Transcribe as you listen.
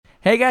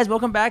Hey guys,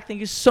 welcome back. Thank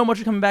you so much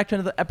for coming back to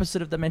another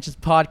episode of the Mentions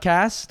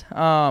Podcast.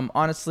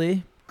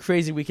 Honestly,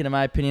 crazy weekend in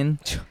my opinion.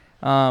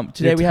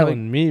 Today we have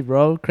me,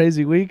 bro.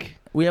 Crazy week.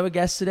 We have a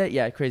guest today.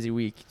 Yeah, crazy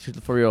week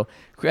for real.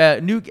 We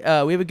have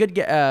a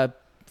good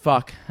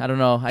fuck. I don't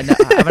know. Have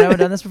I ever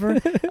done this before?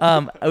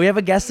 We have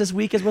a guest this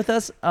week is with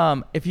us.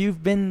 If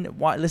you've been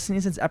listening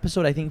since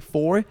episode I think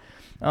 4,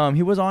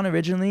 he was on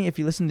originally. If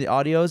you listen to the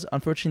audios,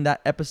 unfortunately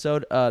that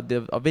episode,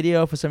 the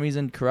video for some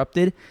reason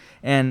corrupted,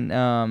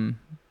 and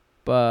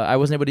but I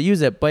wasn't able to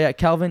use it. But yeah,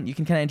 Calvin, you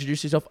can kind of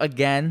introduce yourself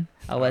again.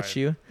 I'll let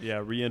you.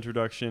 Yeah,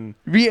 reintroduction.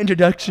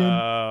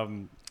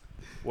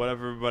 What up,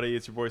 everybody?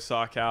 It's your boy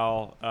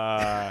Sawcal,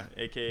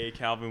 a.k.a.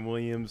 Calvin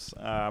Williams.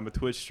 I'm a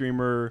Twitch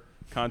streamer,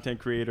 content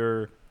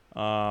creator.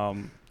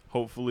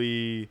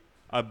 Hopefully,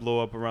 I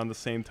blow up around the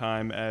same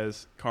time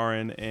as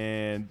Karan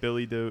and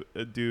Billy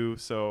do.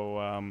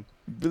 So,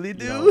 Billy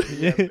do?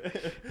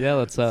 Yeah,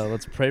 let's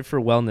pray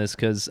for wellness,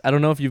 because I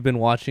don't know if you've been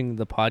watching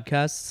the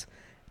podcasts.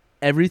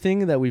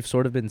 Everything that we've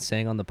sort of been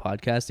saying on the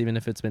podcast, even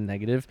if it's been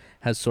negative,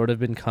 has sort of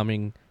been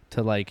coming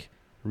to like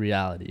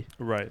reality.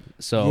 Right.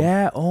 So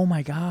yeah. Oh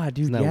my God,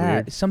 dude. Yeah.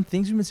 Weird? Some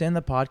things we've been saying on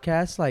the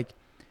podcast, like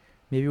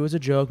maybe it was a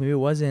joke, maybe it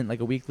wasn't. Like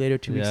a week later,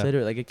 2 weeks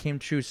later, like it came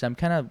true. So I'm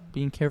kind of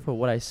being careful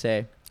what I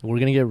say. We're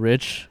gonna get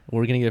rich.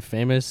 We're gonna get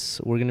famous.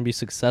 We're gonna be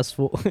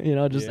successful.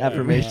 Just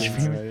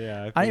affirmations.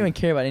 I don't even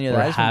care about any of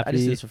that. I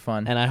just do this for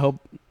fun. And I hope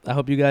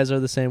you guys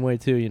are the same way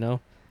too.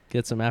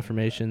 Get some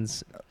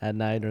affirmations at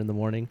night or in the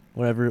morning,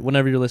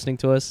 whenever you're listening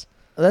to us.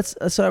 Let's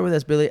start with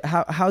this, Billy.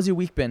 How's your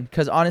week been?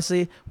 Because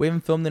honestly, we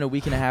haven't filmed in a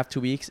week and a half, 2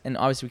 weeks, and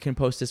obviously we can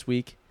post this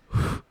week.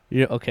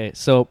 Yeah. Okay.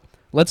 So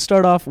let's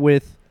start off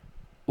with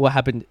what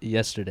happened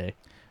yesterday.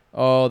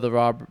 Oh, the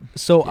Rob.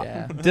 So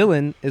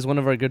Dylan is one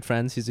of our good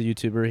friends. He's a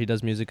YouTuber. He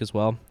does music as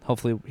well.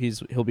 Hopefully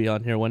he'll be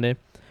on here one day.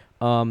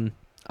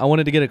 I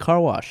wanted to get a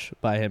car wash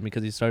by him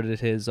because he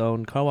started his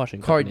own car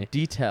washing company.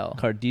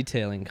 Car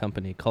detailing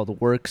company called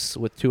Works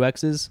with 2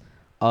 X's.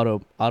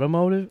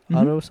 Automotive? Mm-hmm.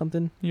 Auto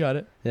something? You got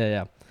it.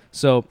 Yeah.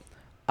 So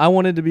I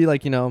wanted to be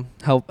like,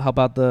 help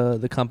out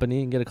the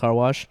company and get a car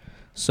wash.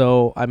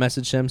 So I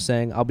messaged him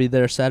saying I'll be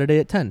there Saturday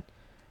at 10.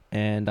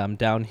 And I'm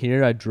down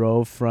here. I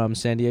drove from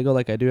San Diego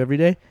like I do every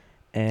day.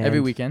 And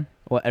every weekend?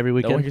 Well, every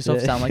weekend. Don't make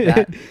yourself sound like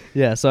that.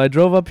 Yeah, so I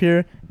drove up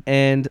here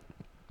and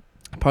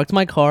parked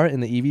my car in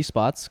the EV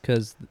spots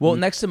because... Well,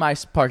 next to my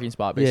parking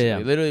spot, basically. Yeah.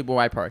 Literally where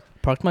I park.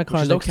 Parked my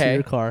car next to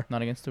your car.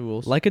 Not against the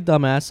rules. Like a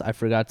dumbass, I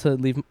forgot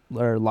to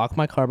lock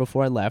my car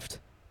before I left.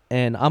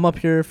 And I'm up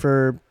here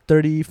for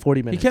 30,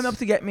 40 minutes. He came up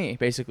to get me,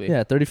 basically.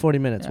 Yeah, 30, 40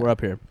 minutes. Yeah. We're up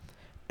here.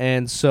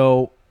 And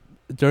so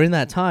during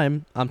that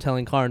time, I'm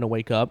telling Karan to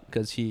wake up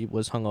because he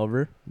was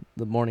hungover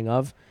the morning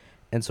of.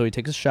 And so he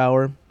takes a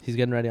shower. He's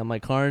getting ready. I'm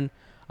like, Karan,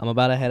 I'm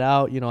about to head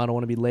out. I don't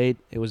want to be late.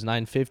 It was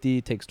 9:50.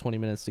 It takes 20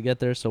 minutes to get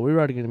there. So we were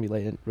already going to be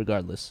late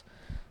regardless.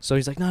 So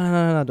he's like,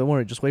 no, don't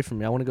worry. Just wait for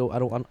me. I want to go. I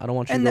don't want you to go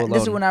alone. And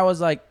this is when I was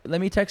like, let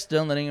me text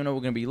Dylan, letting him know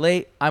we're going to be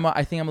late.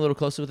 I think I'm a little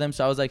closer with him.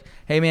 So I was like,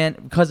 hey, man,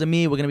 because of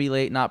me, we're going to be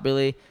late, not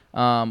Billy.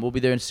 We'll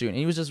be there soon. And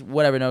he was just,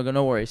 whatever,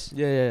 no worries.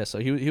 Yeah. So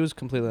he was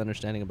completely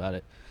understanding about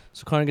it.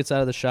 So Karan gets out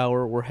of the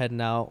shower. We're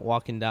heading out,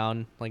 walking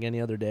down like any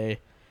other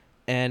day.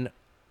 And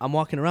I'm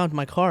walking around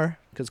my car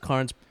because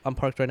I'm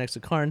parked right next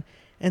to Karan.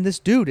 And this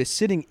dude is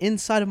sitting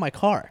inside of my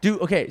car.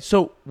 Dude, okay.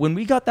 So when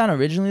we got down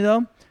originally,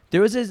 though,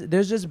 there's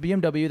this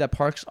BMW that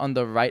parks on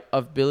the right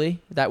of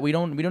Billy that we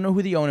don't know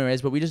who the owner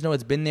is, but we just know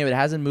it's been there. It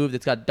hasn't moved.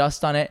 It's got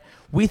dust on it.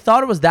 We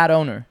thought it was that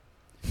owner.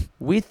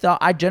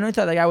 I genuinely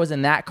thought that guy was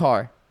in that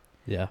car.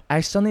 Yeah.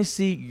 I suddenly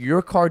see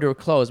your car door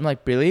closed. I'm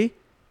like, Billy?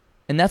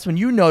 And that's when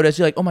you notice,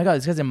 you're like, oh my God,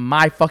 this guy's in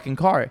my fucking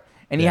car.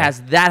 And he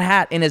has that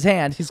hat in his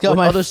hand. He's got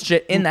my other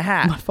shit in the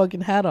hat. My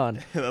fucking hat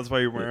on. That's why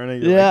you're wearing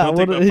it. You're like, don't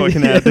take my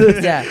fucking hat.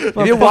 Yeah.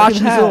 If you're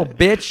watching this little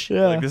bitch.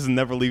 Yeah. Like, this is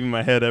never leaving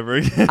my head ever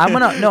again. I'm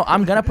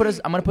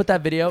gonna put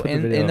that video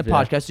in the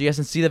podcast so you guys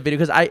can see the video,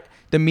 because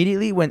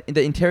immediately when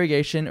the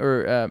interrogation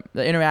or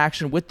the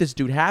interaction with this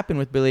dude happened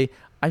with Billy,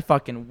 I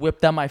fucking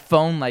whipped out my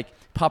phone like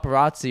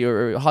paparazzi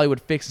or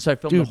Hollywood Fix and started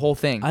filming the whole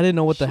thing. I didn't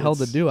know what the hell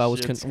to do. I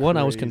was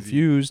I was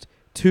confused.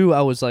 2,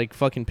 I was like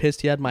fucking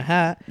pissed he had my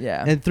hat.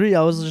 Yeah. And 3,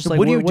 I was just like,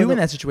 what do you do in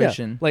that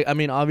situation? Yeah. Like, I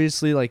mean,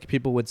 obviously, like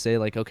people would say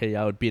like, okay,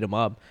 yeah, I would beat him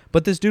up.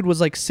 But this dude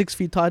was like 6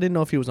 feet tall. I didn't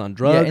know if he was on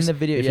drugs. Yeah, in the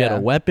video, if he had a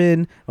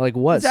weapon, or like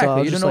what. Exactly.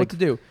 So you don't know what to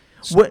do.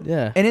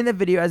 Yeah. And in the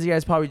video, as you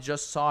guys probably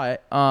just saw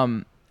it,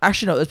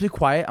 actually no, let's be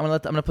quiet. I'm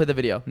gonna play the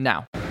video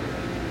now. No,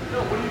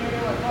 what are you doing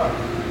in my car?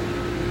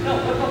 No,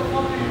 what the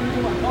fuck are you doing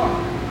in my car?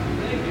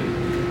 Thank you.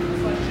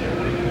 That's my shit.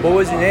 What are you doing? What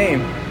was your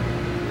name?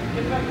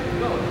 Get back there and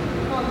go.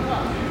 Look on the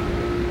top, dude.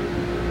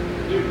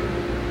 Dude,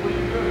 what are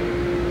you doing?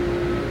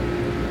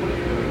 What are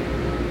you doing?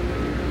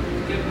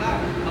 Get back.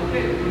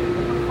 Okay,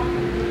 what the fuck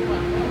are you doing in my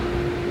car?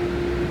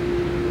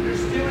 You're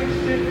stealing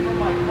shit from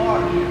my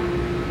car, dude.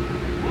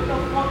 What the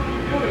fuck are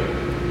you doing?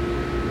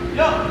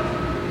 Yo!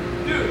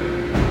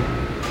 Dude!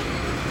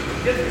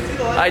 Yes, you see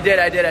the light? I did.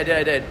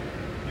 Dude,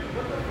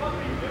 what the fuck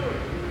are you doing?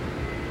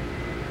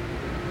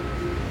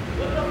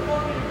 What the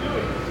fuck are you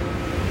doing?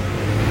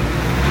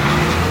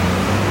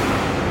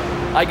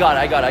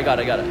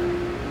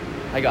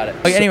 I got it.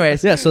 Okay,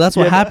 anyways. Yeah, so that's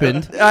what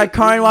happened.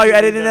 Karin, while you're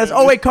editing this.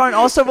 Oh, wait, Karin,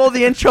 also roll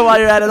the intro while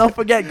you're at it. Don't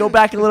forget, go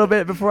back a little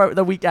bit before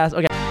the weak ass.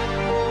 Okay.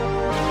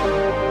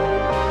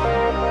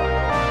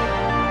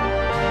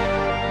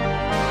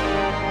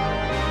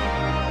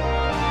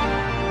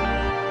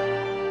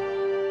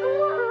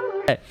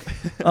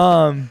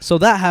 So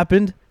that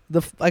happened.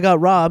 I got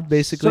robbed,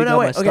 basically. So no, got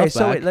my wait. stuff Okay, so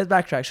back. wait, let's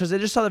backtrack. So I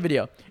just saw the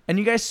video, and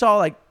you guys saw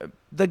like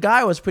the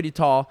guy was pretty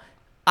tall.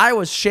 I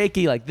was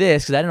shaky like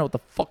this because I didn't know what the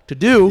fuck to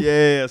do.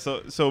 Yeah.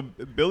 So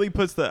Billy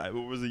puts that.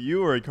 Was it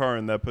you or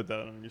Karin that put that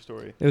on your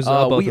story? It was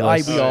both we of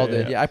us. all Oh,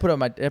 did. yeah. Yeah, I put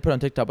it on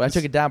TikTok, but I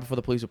took it down before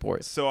the police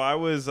report. So I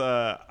was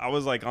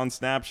like on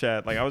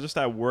Snapchat, like I was just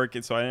at work,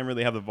 and so I didn't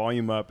really have the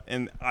volume up,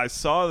 and I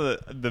saw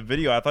the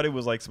video. I thought it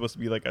was like supposed to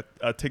be like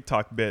a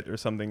TikTok bit or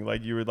something.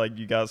 Like you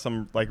got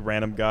some like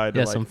random guy. To,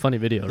 Yeah, like, some funny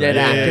video, right?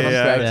 Yeah, active on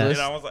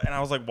Craigslist. And I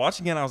was like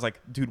watching it, and I was like,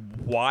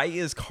 dude, why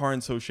is Karin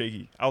so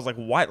shaky? I was like,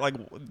 why? Like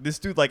this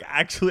dude, like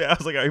actually, I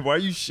was like, why are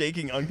you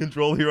shaking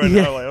uncontrollably right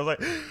now?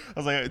 Like I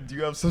was like, do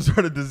you have some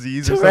sort of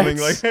disease or something?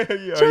 Tourette's. Like, are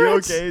you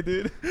Tourette's. okay,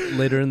 dude?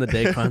 Later in the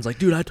day, Karin's like,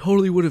 dude, I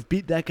totally would have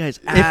beat that guy's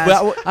that ass.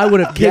 w- I would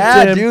have kicked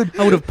Yeah, him. dude.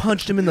 I would have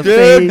punched him in the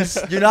Dude, face.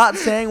 you're not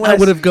saying what I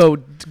would have go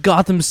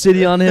Gotham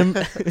City on him.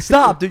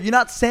 Stop, dude. You're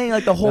not saying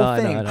like the whole No, I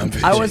know, thing. I know.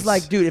 I was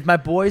like, dude, if my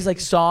boys like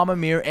Saw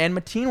Amir and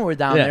Mateen were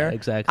down Yeah, there,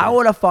 exactly. I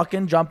would have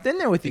fucking jumped in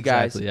there with you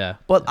guys. Exactly, yeah.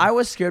 But I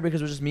was scared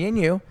because it was just me and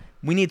you.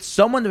 We need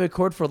someone to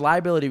record for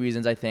liability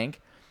reasons, I think.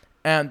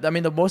 And I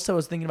mean, the most I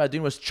was thinking about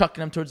doing was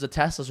chucking them towards the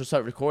Tesla to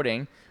start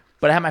recording.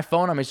 But I had my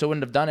phone on me, so I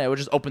wouldn't have done it. I would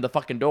just open the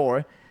fucking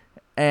door.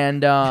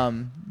 And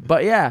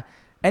but yeah.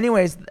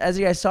 Anyways, as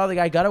you guys saw, the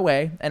guy got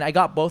away, and I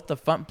got both the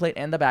front plate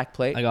and the back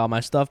plate. I got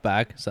my stuff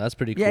back, so that's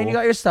pretty cool. Yeah, and you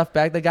got your stuff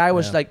back. The guy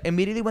was Yeah. like,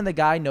 immediately when the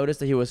guy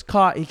noticed that he was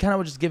caught, he kind of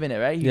was just giving it,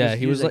 right?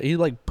 He was like, he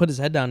like put his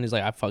head down. And he's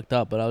like, I fucked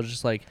up, but I was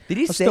just like, did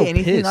he I was say still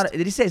anything? pissed.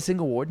 Did he say a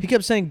single word? He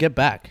kept saying get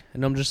back,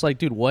 and I'm just like,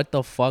 dude, what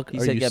the fuck? He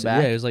are said you get sa-"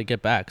 back? Yeah, he was like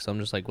get back. So I'm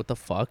just like, what the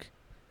fuck?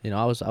 You know,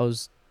 I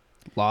was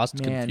lost,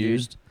 Man,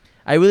 confused.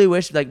 I really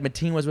wish like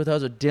Mateen was with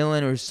us or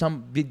Dylan or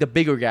the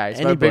bigger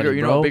guys, our Anybody,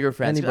 bigger, bro. bigger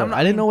friends. 'Cause Anybody.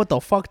 I didn't know what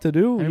the fuck to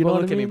do. I mean, You bro, know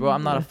look what I at me, mean? bro.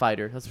 I'm not a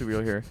fighter. Let's be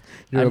real here.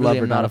 You're I a really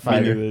lover, am not a Me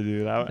fighter. neither,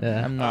 dude.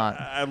 Yeah. I'm not.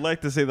 I'd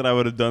like to say that I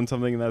would have done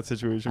something in that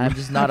situation. I'm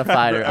just not a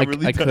fighter. I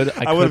really could- don't-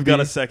 I I would have could got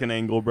be. a second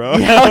angle, bro.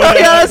 Yeah, we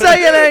got a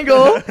second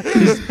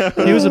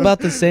angle. He was about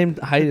the same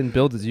height and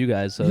build as you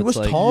guys, so He it's was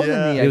like, taller Yeah.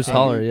 than me. He was I think.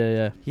 taller,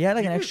 yeah. He had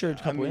like an He extra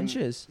was- I couple mean,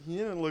 inches. He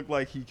didn't look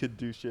like he could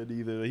do shit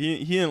either.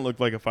 He didn't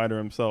look like a fighter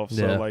himself.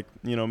 So Yeah. like,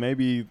 you know,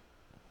 maybe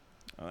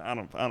I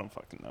don't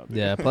fucking know. Dude.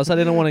 Yeah. Plus, I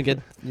didn't want to get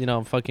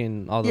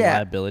fucking all the Yeah.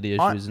 liability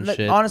issues and Like,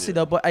 shit. honestly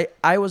though, but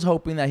I was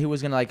hoping that he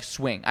was gonna like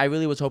swing. I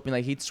really was hoping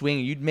like he'd swing,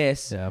 you'd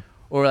miss, Yeah.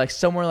 or like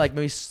somewhere like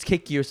maybe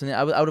kick you or something.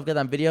 I would have got that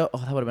on video. Oh,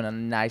 that would have been a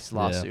nice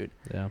lawsuit.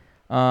 Yeah.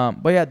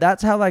 But yeah,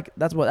 that's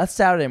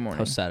Saturday morning.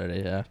 Post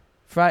Saturday, yeah.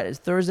 Friday,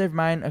 Thursday for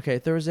mine. Okay,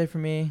 Thursday for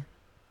me.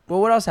 Well,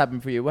 what else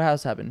happened for you? What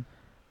else happened?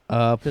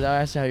 Because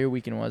I asked you how your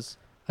weekend was.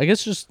 I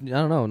guess just I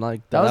don't know,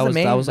 like That was the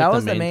main- That was, like, that the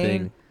was the main main-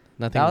 thing.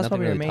 Nothing. That was nothing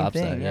probably your really main tops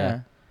thing. that, Yeah.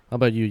 How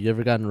about you? You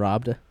ever gotten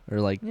robbed or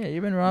like? Yeah,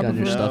 you've been robbed Got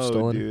your before. stuff No,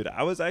 stolen? dude.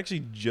 I was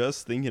actually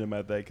just thinking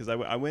about that because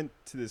I went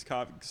to this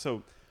coffee.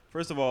 So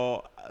first of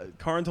all,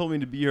 Karin told me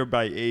to be here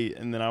by 8,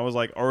 and then I was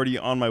like already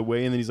on my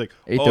way, and then he's like,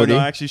 "Oh 8:30? no,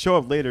 actually show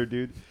up later,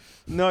 dude."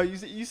 No,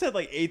 you said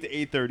like 8 to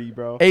 8:30,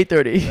 bro.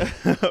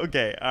 8:30.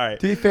 Okay, all right.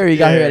 To be fair, you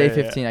got here at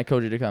Yeah, 8:15. I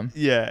told you to come.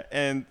 Yeah,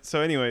 and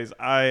so anyways,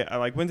 I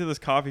like went to this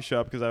coffee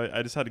shop because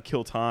I just had to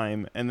kill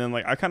time, and then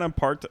like I kind of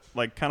parked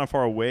like kind of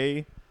far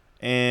away,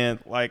 and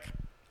like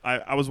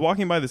I was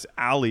walking by this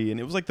alley, and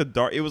it was like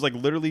it was like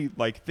literally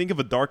like think of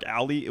a dark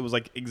alley. It was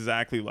like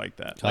exactly like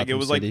that. Like it Gotham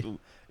was City. like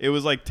it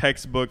was like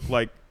textbook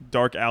like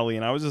dark alley,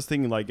 and I was just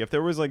thinking like if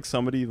there was like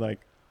somebody like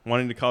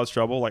wanting to cause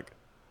trouble, like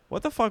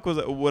what the fuck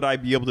would I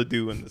be able to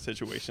do in the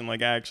situation?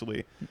 Like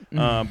actually,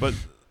 but.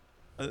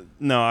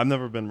 No, I've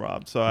never been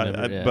robbed. So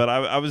Never,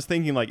 I was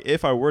thinking like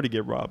if I were to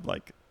get robbed,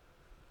 like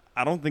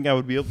I don't think I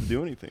would be able to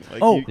do anything.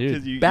 Like, Oh,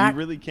 because you back-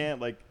 really can't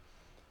like.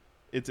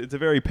 It's a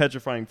very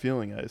petrifying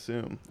feeling, I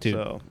assume. Dude.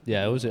 So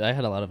Yeah, it was. I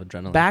had a lot of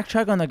adrenaline.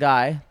 Backtrack on the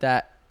guy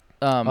that.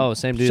 Oh,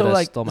 same dude So that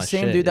like stole my the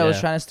same shit, dude that was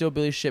yeah. trying to steal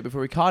Billy's shit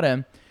before we caught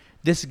him.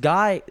 This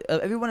guy,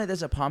 everyone at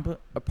this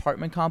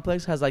apartment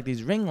complex has like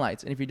these ring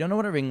lights, and if you don't know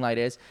what a ring light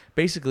is,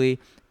 basically,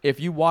 if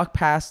you walk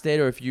past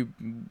it or if you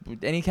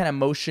any kind of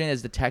motion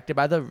is detected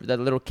by the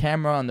little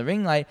camera on the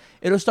ring light,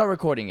 it'll start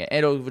recording it.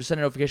 It'll send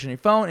a notification on your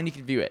phone, and you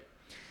can view it.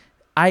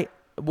 I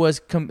was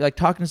like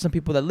talking to some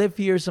people that live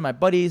here, some of my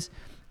buddies,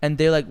 and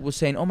they like was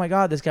saying, "Oh my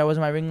God, this guy was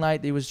in my ring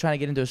light. He was trying to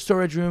get into a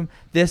storage room.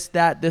 This,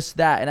 that."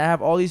 And I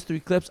have all these 3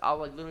 clips. I'll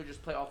like literally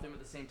just play all 3 at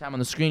the same time on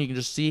the screen. You can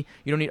just see.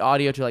 You don't need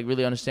audio to like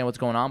really understand what's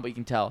going on, but you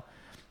can tell.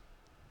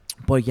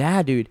 But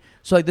yeah, dude.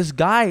 So like this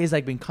guy is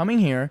like been coming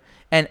here,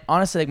 and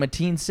honestly, like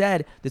Mateen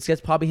said, this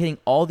guy's probably hitting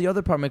all the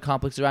other apartment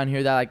complexes around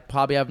here that like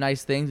probably have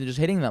nice things and just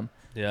hitting them.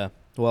 Yeah.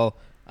 Well,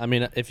 I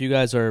mean, if you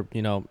guys are,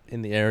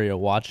 in the area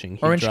watching,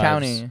 Orange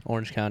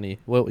County.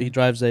 Well, he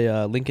drives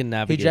a Lincoln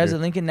Navigator. He drives a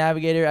Lincoln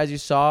Navigator, as you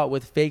saw,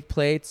 with fake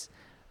plates.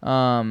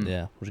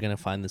 Yeah, we're gonna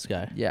find this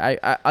guy. Yeah,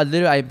 I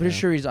literally, I'm pretty Yeah.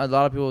 sure he's a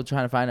lot of people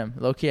trying to find him.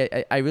 Low key,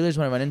 I really just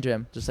want to run into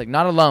him. Just like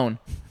not alone.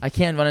 I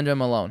can't run into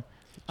him alone.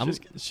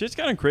 Shit's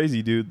kind of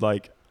crazy, dude.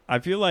 Like, I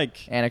feel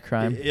like And a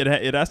crime.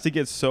 it has to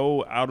get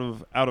so out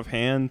of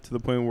hand to the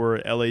point where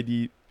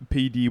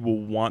LAPD will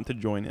want to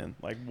join in,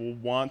 like will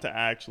want to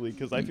actually,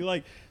 because I feel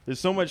like there's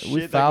so much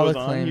We shit that filed goes a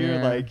on claim, here,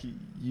 yeah. like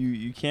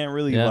you can't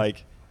really Yeah.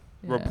 like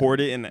Yeah. report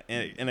it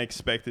and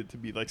expect it to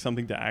be like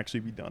something to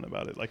actually be done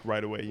about it, like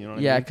right away. You know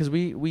what Yeah, I mean? because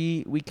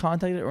we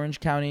contacted Orange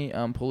County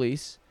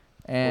police,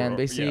 and Or-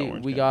 basically yeah,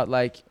 Orange we County. got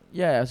like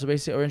so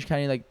basically Orange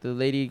County, like the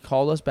lady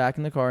called us back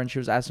in the car and she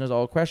was asking us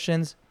all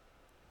questions.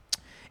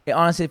 It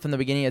honestly from the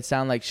beginning it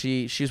sounded like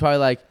she was probably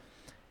like,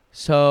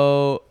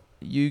 so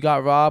you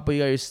got robbed but you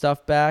got your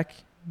stuff back,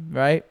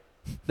 right?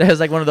 There's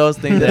like one of those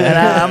things, and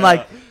I'm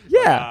like,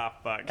 yeah. Ah,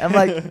 fuck. I'm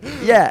like,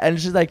 yeah, and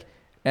she's like,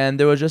 and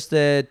there was just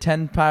a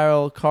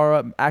 10-barrel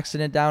car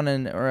accident down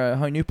in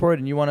Newport,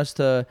 and you want us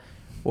to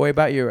worry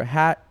about your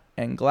hat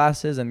and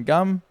glasses and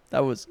gum that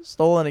was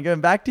stolen and given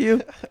back to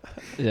you?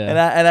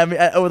 Yeah. And I mean,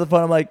 over the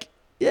phone, I'm like,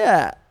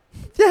 yeah,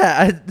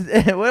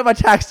 where are my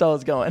tax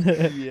dollars going?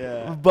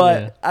 Yeah.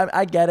 But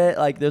I get it.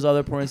 Like, there's other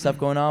important stuff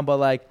going on, but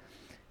like,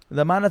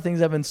 the amount of things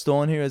that have been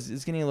stolen here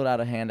is getting a little out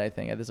of hand, I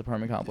think, at this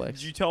apartment complex.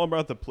 Did you tell her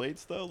about the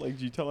plates though? Like,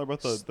 did you tell her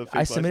about the fake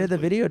I submitted the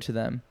license video to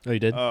them. Oh, you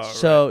did? plates? Oh,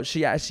 So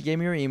right. she gave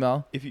me her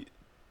email. If you,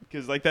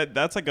 because like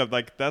that's like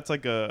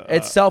a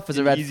Itself is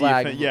a an red easy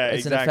flag. Yeah,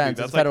 It's an exactly. offense. It's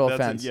That's a federal like,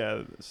 offense.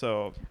 Yeah.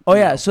 So. Oh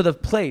you yeah, know. so the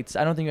plates,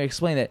 I don't think I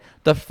explained it.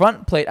 The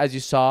front plate, as you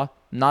saw,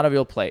 not a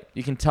real plate.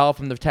 You can tell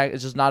from the tag,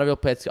 it's just not a real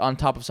plate. It's on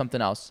top of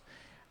something else.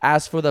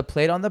 As for the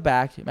plate on the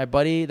back, my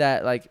buddy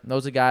that like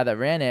knows a guy that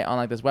ran it on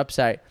like this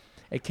website,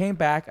 it came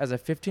back as a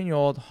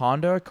 15-year-old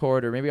Honda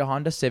Accord or maybe a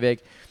Honda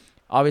Civic.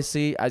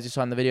 Obviously, as you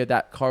saw in the video,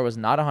 that car was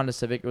not a Honda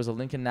Civic. It was a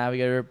Lincoln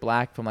Navigator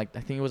black from like, I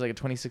think it was like a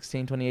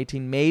 2016,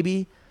 2018,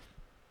 maybe.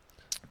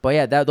 But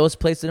yeah, those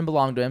plates didn't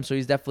belong to him, so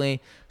he's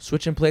definitely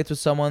switching plates with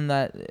someone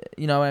that,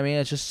 you know what I mean?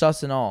 It's just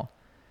sus and all.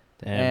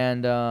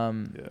 Damn.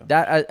 And Yeah.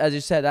 that, as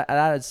you said,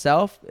 that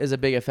itself is a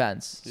big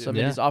offense. So I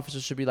mean, Yeah. these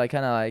officers should be like,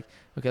 kind of like,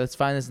 okay, let's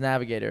find this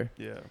Navigator.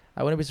 Yeah.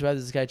 I wouldn't be surprised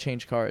if this guy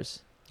changed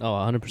cars Oh,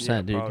 100%,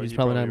 Yeah, dude. probably- He's he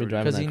probably not probably gonna be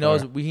driving because that he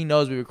car.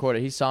 knows we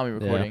recorded. He saw me Yeah.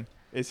 recording.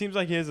 It seems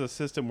like he has a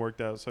system worked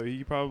out, so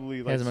he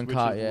probably like hasn't been switches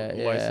caught yet,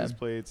 yeah. license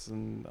plates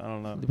and I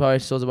don't know. He probably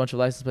steals a bunch of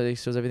license plates. He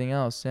steals everything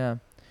else. Yeah,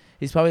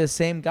 he's probably the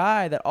same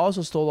guy that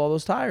also stole all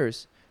those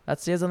tires.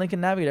 He has a Lincoln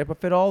Navigator. I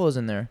fit all those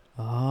in there.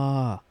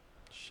 Ah,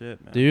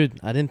 Shit, man. dude,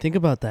 I didn't think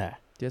about that.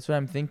 That's what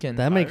I'm thinking.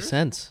 That makes Tires?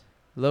 sense. Is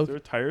Low. there a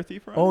tire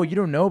thief around? Oh, here? you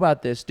don't know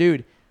about this,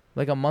 dude.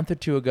 Like a month or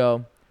two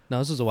ago. No,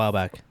 this was a while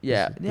back.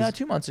 Yeah, This- yeah, this-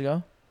 2 months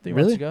ago, 3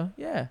 Really? months ago.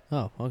 Yeah.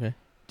 Oh, okay.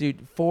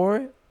 Dude,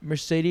 4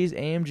 Mercedes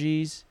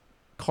AMGs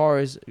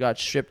cars got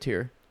stripped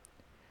here.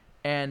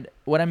 And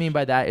what I mean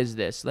by that is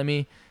this.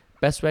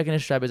 Best way I can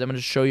describe it is I'm going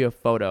to show you a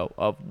photo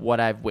of what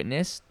I've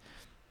witnessed.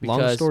 Long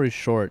Because story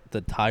short,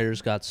 the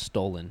tires got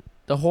stolen.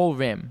 the whole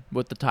rim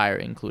with the tire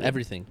included.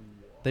 Everything.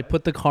 They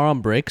put the car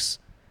on bricks,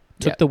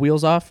 took Yeah. the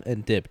wheels off,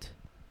 and dipped.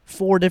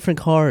 4 different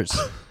cars.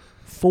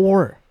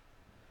 4.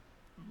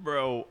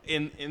 Bro,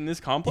 in this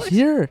complex.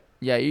 Here.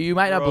 Yeah, you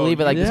might not Bro, believe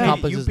it. Like, you this yeah. pay-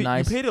 complex you is pay-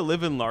 nice. You pay to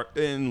live in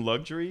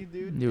luxury,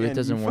 dude. Dude, it and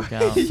doesn't you work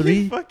fucking- out. you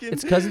 3? fucking-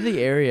 It's because of the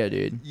area,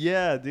 dude.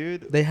 Yeah,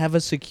 dude. They have a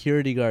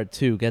security guard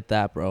too. Get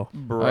that, bro.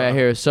 Bro. Oh, yeah,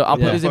 here. So I'll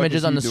Yeah. put these What the fuck images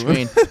is on he the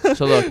doing? screen.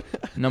 So look,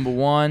 number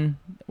 1,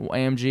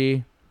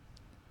 AMG.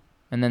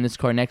 And then this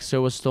car next to it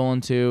was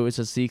stolen too. It's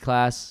a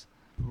C-Class.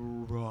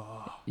 Bro.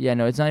 Yeah,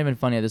 no, it's not even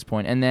funny at this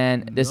point. And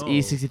then this No.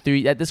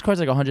 E63, this car's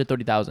like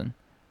 130,000.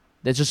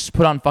 That's just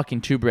put on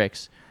fucking 2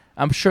 bricks.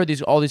 I'm sure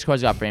all these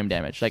cars got frame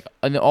damage, like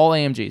all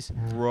AMGs.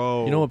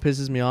 Bro. You know what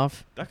pisses me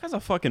off? That guy's a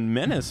fucking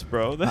menace,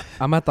 bro. That-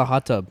 I'm at the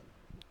hot tub.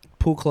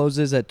 Pool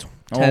closes at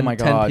 10, Oh my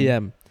 10 God.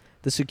 p.m.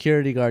 The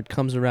security guard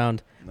comes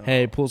around. No.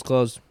 Hey, pool's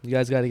closed. You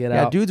guys got to get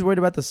Yeah, out. dude's worried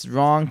about the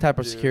wrong type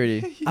of Dude.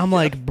 security. I'm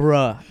like,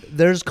 bruh,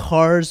 there's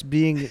cars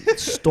being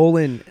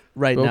stolen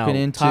right now. Broken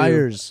into.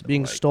 Tires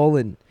being Like-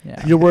 stolen.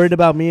 Yeah. You're worried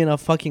about me in a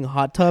fucking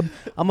hot tub?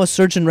 I'm a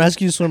search and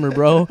rescue swimmer,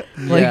 bro.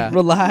 Like, Yeah.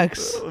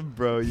 relax.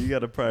 Bro, you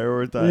gotta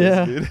prioritize,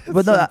 Yeah. dude. at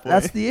But no, some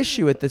that's point. the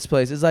issue with this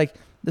place. It's like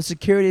the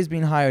security is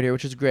being hired here,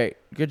 which is great.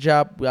 Good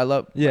job. I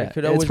love. Yeah, I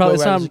could it's always probably,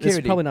 go it's, around not, the it's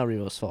security. probably not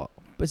Revo's fault.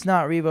 But it's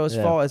not Revo's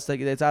Yeah. fault. It's like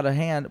it's out of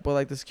hand. But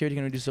like the security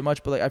can only do so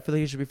much. But like I feel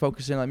like he should be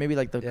focusing like maybe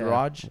like the Yeah.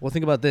 garage. Well,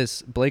 think about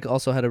this. Blake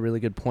also had a really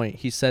good point.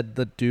 He said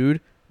the dude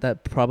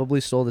that probably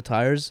stole the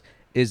tires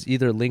is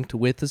either linked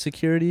with the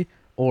security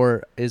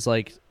or is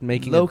like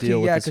making Low a key, deal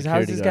yeah. with the Because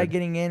how's security this guy guard.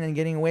 getting in and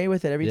getting away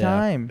with it every Yeah.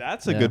 time?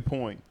 That's a Yeah. good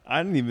point.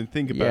 I didn't even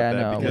think about Yeah,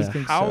 that no, because I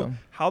think how so.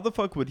 how the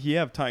fuck would he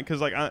have time?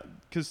 Because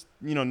because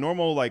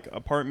normal like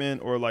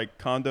apartment or like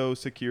condo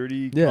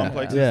security Yeah,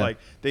 complexes yeah. like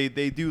they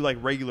do like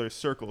regular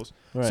circles.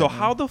 Right. So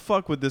how the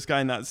fuck would this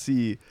guy not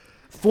see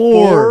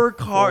 4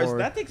 cars? Four.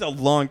 That takes a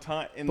long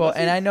time. Well,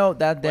 and I know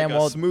that damn like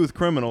well. a smooth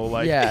criminal,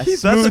 like Yeah, that's-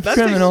 smooth that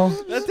criminal.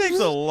 That takes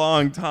a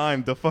long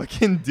time to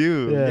fucking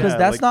do. Yeah. Because Yeah,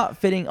 that's like- not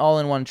fitting all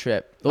in one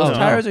trip. Those Oh,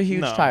 tires no. are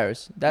huge No.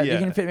 tires. That you Yeah.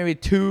 can fit maybe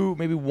 2,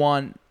 maybe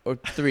 1 or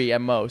 3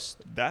 at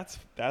most. That's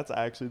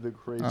actually the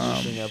craziest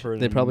Um, thing I've heard.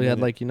 They in a probably had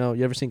minute. like,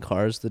 you ever seen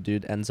Cars, the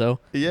dude Enzo?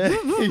 Yeah.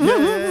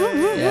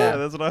 Yeah.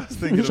 That's what I was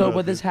thinking. So, about.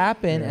 but this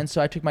happened, Yeah. and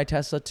so I took my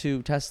Tesla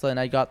to Tesla, and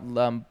I got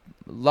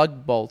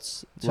lug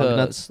bolts to Lug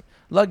nuts?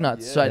 lug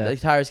nuts, so Yeah. the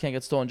tires can't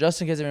get stolen,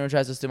 just in case anyone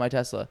tries to steal my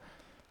Tesla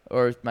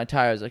or my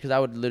tires, because I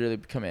would literally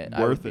commit. I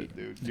would Worth be- it,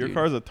 dude. Your dude.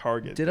 car's a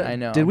target. Did dude. I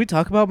know. Did we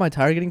talk about my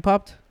tire getting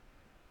popped?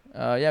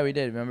 Yeah, we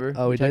did. Remember?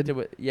 Oh, we checked did? it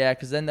with- yeah,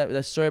 because then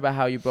the story about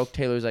how you broke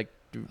Taylor's like.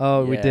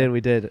 Oh, we yeah.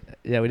 did.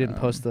 Yeah, we didn't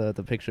post Um,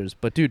 the pictures.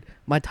 But dude,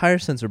 my tire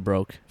sensor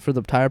broke for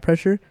the tire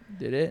pressure.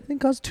 Did it? I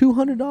think it cost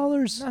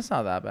 $200 That's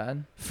not that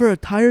bad. for a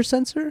tire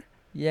sensor.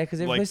 Yeah, because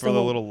they Like replaced for the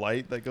whole- little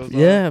light that goes on.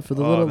 Yeah, for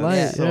the Oh, little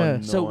that's light.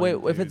 Yeah. So wait,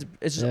 annoying, if dude.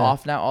 it's just Yeah.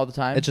 off now all the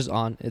time. It's just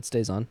on. It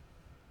stays on.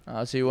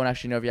 So you won't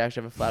actually know if you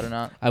actually have a flat or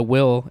not. I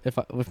will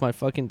if my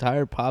fucking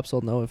tire pops.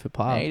 I'll know if it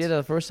Yeah, pops. you did it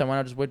the first time. Why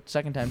not just wait the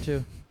second time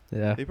too?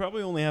 Yeah. They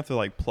probably only have to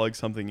like plug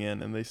something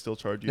in, and they still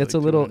charge you. It's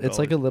like a little. $200. It's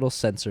like a little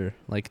sensor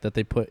like that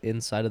they put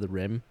inside of the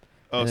rim.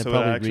 Oh, and it so it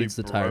probably actually reads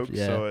the tire, broke.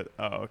 yeah. So it.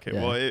 Oh, okay.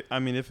 Yeah. Well, I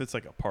mean, if it's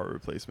like a part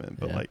replacement,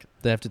 but Yeah. like,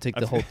 They have to take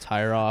I the feel- whole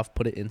tire off,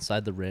 put it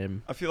inside the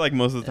rim. I feel like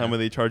most of the time Yeah. when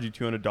they charge you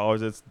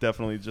 $200, it's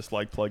definitely just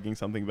like plugging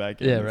something back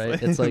in. Yeah,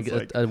 right. It's like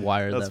a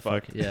wire that's that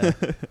fuck. fucked. Yeah.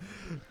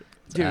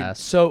 It's Dude, ass.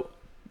 so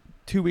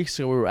 2 weeks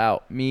ago we were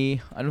out.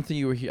 Me, I don't think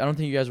you were here. I don't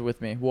think you guys were with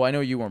me. Well, I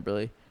know you weren't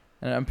really,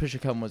 and I'm pretty sure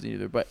Calvin wasn't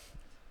either. But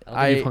I don't think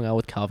I- you've hung out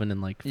with Calvin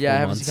in like 4 yeah, I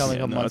haven't months. seen Calvin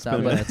in a Yeah, couple no, months it's now.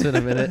 been a But Yeah, it's been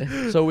a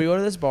minute. so we go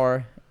to this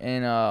bar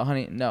in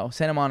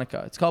Santa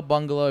Monica. It's called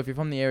Bungalow. If you're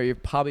from the area,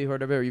 you've probably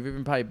heard of it, or you've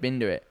even probably been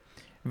to it.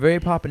 Very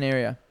poppin'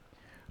 area.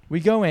 We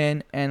go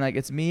in, and like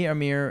it's me,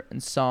 Amir,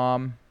 and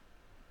Sam,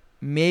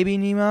 maybe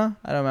Nima.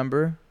 I don't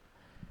remember.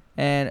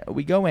 And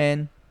we go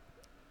in,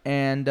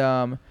 and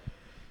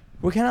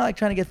we're kind of like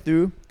trying to get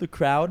through the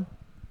crowd,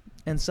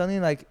 and suddenly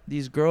like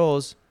these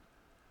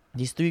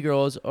 3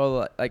 girls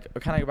are like are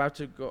kind of about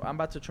to go. I'm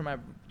about to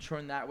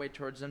turn that way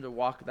towards them to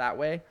walk that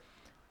way,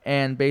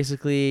 and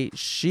basically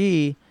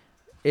she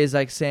is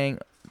like saying,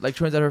 like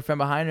turns at her friend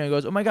behind her and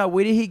goes, "Oh my God,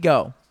 where did he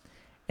go?"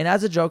 And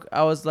as a joke,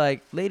 I was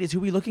like, "Ladies, who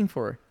are we looking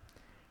for?"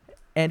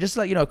 And just to,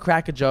 like,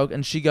 crack a joke,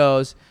 and she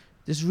goes,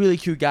 "This really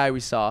cute guy we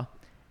saw."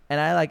 And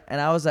I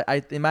was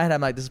like, in my head,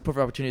 I'm like, this is a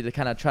perfect opportunity to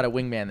kind of try to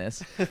wingman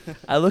this.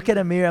 I look at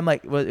Amir, I'm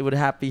like, well, it would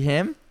have to be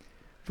him.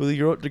 But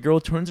the girl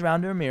turns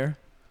around to Amir,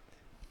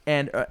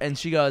 and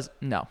she goes,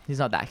 "No, he's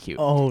not that cute."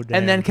 Oh, damn.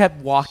 And then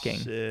kept walking.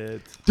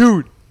 Shit.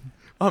 Dude,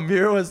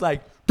 Amir was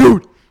like,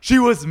 "Dude, she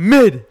was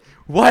mid.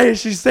 Why is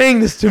she saying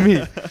this to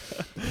me?"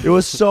 It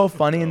was so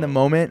funny in the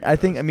moment. I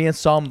think me and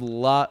Sam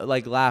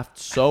laughed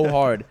so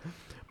hard.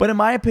 But in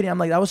my opinion, I'm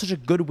like, that was such a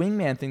good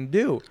wingman thing to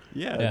do.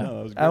 Yeah. Yeah. No,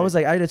 that was I was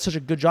great. like, I did such a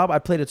good job. I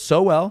played it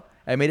so well.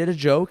 I made it a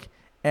joke,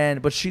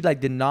 but she like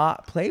did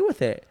not play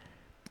with it.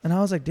 And I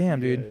was like, damn,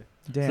 dude,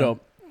 damn. So,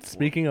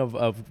 speaking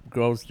of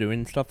girls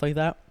doing stuff like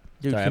that,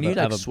 Dude, sorry, can I you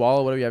have like a-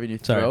 swallow whatever you have in your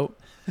Sorry. throat?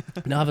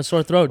 now I have a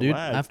sore throat, dude.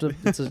 Relax. After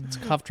it's a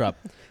cough drop.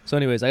 So,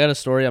 anyways, I got a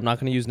story. I'm not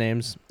going to use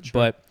names, Sure.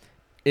 but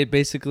it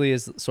basically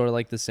is sort of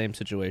like the same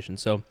situation.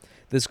 So,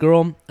 this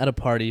girl at a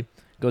party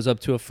goes up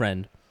to a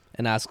friend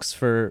and asks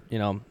for,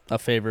 a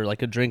favor,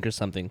 like a drink or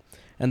something.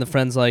 And the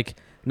friend's like,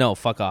 "No,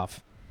 fuck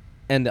off."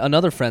 And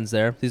another friend's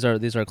there. These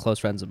are close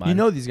friends of mine. You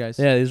know these guys?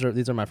 Yeah,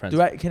 these are my friends.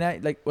 Can I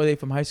like? Were they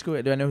from high school?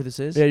 Do I know who this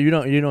is? Yeah, you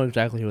know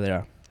exactly who they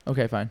are.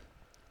 Okay, fine.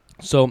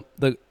 So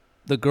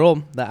the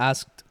girl that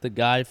asked the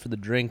guy for the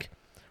drink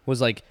was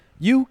like,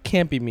 "You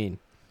can't be mean.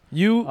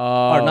 You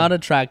are not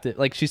attractive."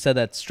 Like, she said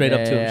that straight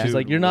up to him. Yeah. She's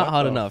like, "You're not What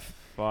hot the enough."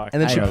 Fuck.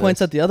 And then I she know points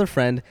this. at the other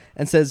friend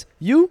and says,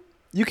 "You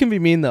can be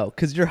mean though,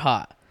 'cause you're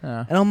hot."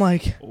 And I'm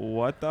like,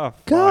 What the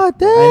fuck? God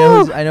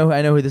bro? damn.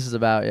 I know who this is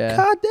about. Yeah.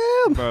 "God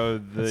damn."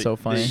 Bro, That's so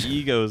funny. The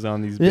egos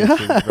on these Yeah.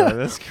 bitches, bro.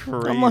 That's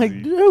crazy. I'm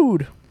like,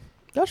 dude,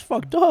 that's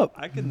fucked up.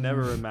 I could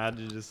never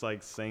imagine just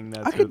like saying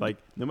that I to could- like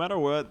no matter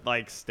what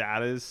like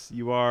status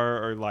you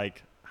are or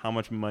like how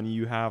much money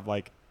you have,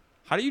 like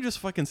how do you just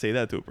fucking say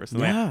that to a person?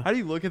 Like, Yeah. how do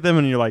you look at them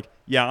and you're like,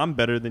 yeah, I'm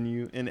better than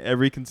you in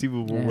every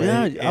conceivable Yeah.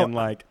 way, Yeah, and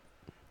like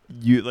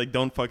you like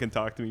don't fucking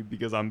talk to me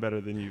because I'm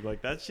better than you.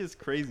 Like that's just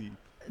crazy.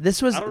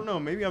 This was I don't know.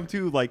 Maybe I'm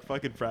too like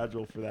fucking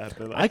fragile for that.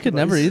 But, I could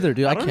never either,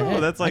 dude. I don't can't.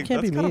 know. That's like I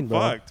can't that's be kinda mean, bro.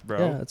 fucked, bro.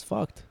 Yeah, it's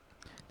fucked.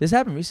 this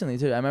happened recently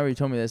too. I remember you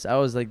told me this. I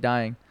was like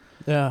dying.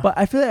 Yeah. But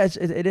I feel like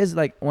it is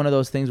like one of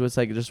those things where it's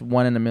like just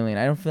 1 in a million.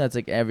 I don't feel that's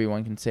like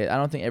everyone can say it. I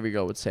don't think every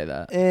girl would say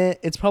that.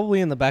 It's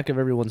probably in the back of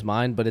everyone's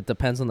mind, but it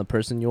depends on the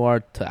person you are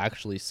to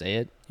actually say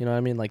it. You know what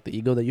I mean? Like the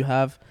ego that you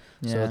have.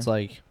 So Yeah. it's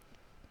like,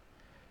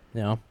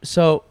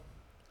 So,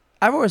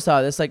 I've always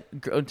thought this like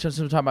since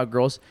we're talking about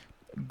girls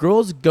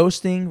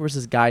ghosting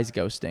versus guys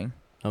ghosting.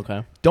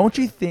 okay. Don't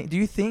you think? Do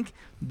you think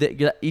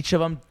that each of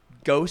them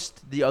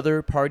ghost the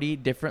other party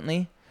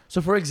differently?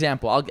 So, for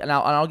example,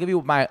 I'll give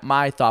you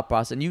my thought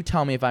process, and you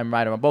tell me if I'm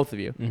right or wrong, both of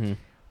you. Mm-hmm.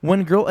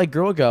 When a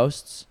girl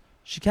ghosts,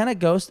 she kind of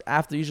ghosts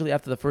usually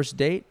after the first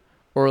date,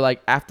 or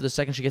like after the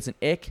second she gets an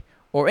ick,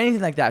 or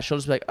anything like that. She'll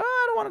just be like, "Oh,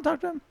 I don't want to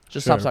talk to him."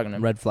 Just stop talking to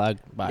him. Red flag.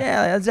 Bye.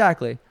 Yeah,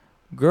 exactly.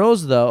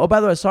 Girls though. Oh,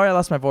 by the way, sorry I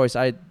lost my voice.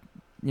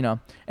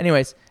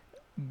 Anyways,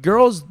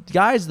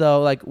 guys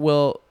though, like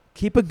will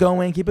keep it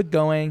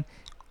going,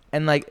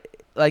 and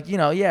like you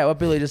know, yeah, what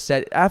Billy just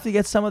said. After you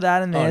get some of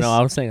that in this. Oh no,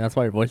 I was saying that's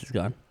why your voice is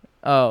gone.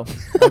 Oh,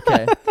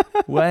 okay.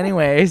 Well,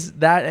 anyways,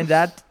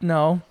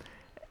 no.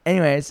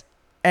 Anyways,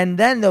 and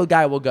then the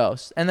guy will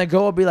ghost, and the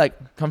girl will be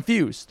like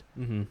confused,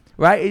 Mm-hmm.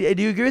 right?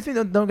 Do you agree with me?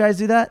 Don't guys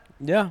do that?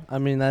 Yeah, I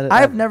mean that.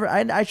 I've never.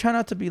 I try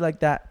not to be like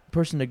that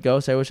person to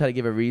ghost. I always try to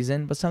give a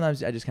reason, but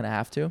sometimes I just kind of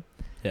have to.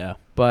 Yeah.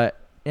 But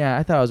yeah,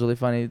 I thought it was really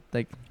funny.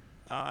 Like,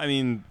 I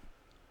mean,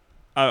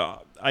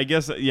 I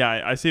guess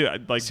yeah. I see.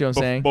 Like See what I'm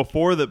saying?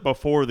 before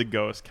the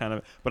ghost kind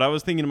of. But I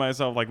was thinking to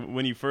myself, like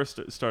when you first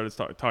started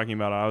talking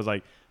about it, I was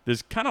like,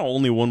 there's kind of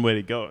only one way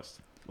to ghost.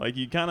 Like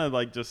you kind of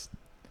like just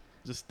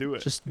do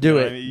it. just You do know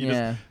what it. I mean?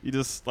 Yeah. You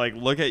just like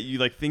look at you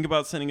like think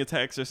about sending a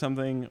text or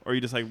something, or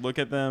you just like look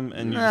at them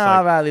and you No, just I'd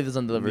like, rather leave this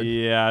undelivered.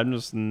 yeah, I'm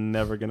just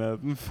never gonna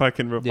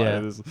fucking reply Yeah.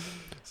 to this.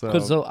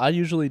 Because so I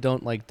usually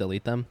don't like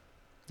delete them.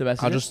 The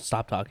best. I'll just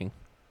stop talking.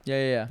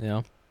 Yeah. You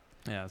know.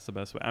 yeah, it's the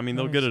best way. I mean,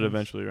 they'll That get makes it sense.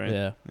 eventually, right?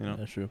 Yeah. You know.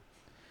 That's true.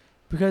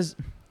 Because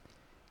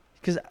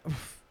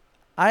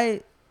I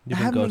You've been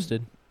haven't-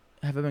 ghosted.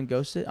 have I been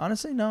ghosted?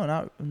 Honestly, no,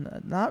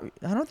 not.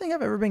 I don't think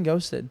I've ever been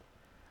ghosted.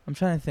 I'm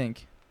trying to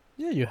think.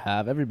 Yeah, you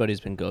have. Everybody's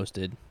been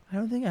ghosted. I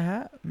don't think I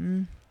have.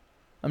 I'm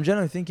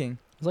generally thinking.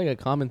 It's like a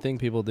common thing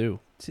people do.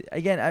 See,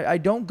 again, I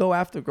don't go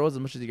after girls as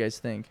much as you guys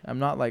think. I'm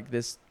not like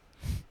this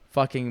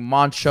fucking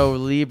macho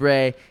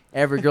libre.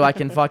 Every girl I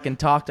can fucking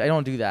talk to. I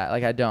don't do that.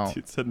 Like I don't.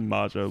 It said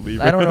Macho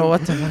Libre. I don't know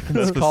what to fucking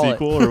That's the call it.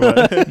 sequel or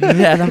what?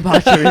 Yeah, the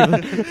macho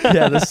libre.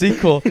 Yeah, the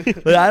sequel.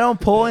 But I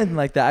don't pull anything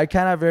like that. I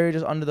kind of very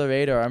just under the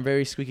radar. I'm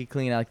very squeaky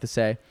clean. I like to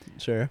say.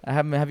 Sure. I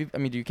haven't. Have you? I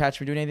mean, do you catch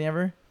me doing anything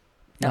ever?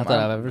 Not that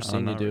I've ever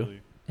seen you not do.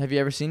 really. Have you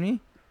ever seen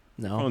me?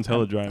 No. Phone's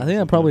hella dry. I think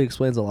that probably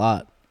explains a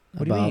lot.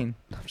 What do you about- mean?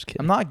 I'm just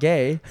kidding. I'm not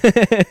gay.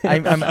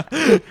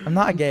 I'm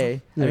not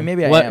gay. I mean,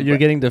 maybe What? I am. You're but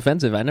getting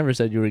defensive. I never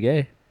said you were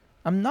gay.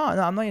 I'm not.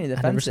 No, I'm not getting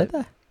defensive. I never said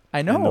that.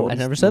 I know. Nobody- I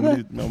never said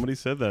that. Nobody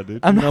said that,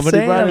 dude. I'm not Nobody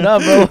saying brought it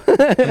I'm- up, bro.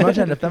 I'm not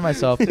trying to defend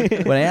myself.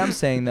 What I am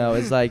saying though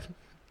is like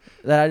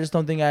that I just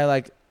don't think I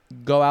like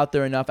go out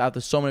there enough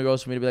after so many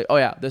girls for me to be like, oh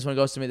yeah, this one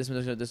goes to me, this one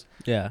goes to this.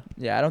 Yeah.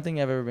 Yeah, I don't think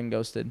I've ever been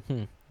ghosted.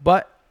 Hmm.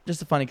 But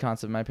just a funny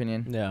concept, in my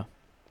opinion. Yeah.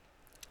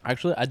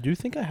 Actually, I do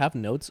think I have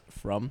notes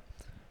from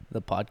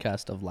the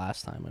podcast of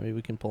last time. Maybe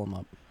we can pull them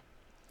up.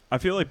 I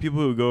feel like people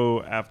who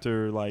go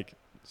after like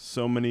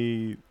so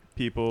many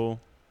people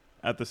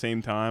at the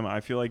same time, I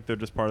feel like they're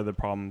just part of the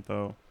problem,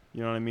 though.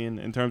 You know what I mean?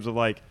 In terms of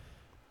like,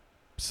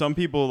 some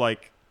people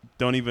like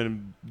don't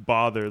even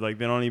bother, like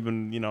they don't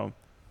even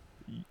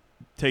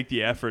take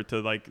the effort to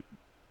like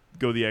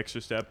go the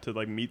extra step to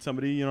like meet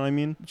somebody. You know what I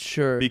mean?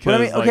 Sure. Because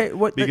but I mean, like, okay,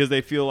 what? because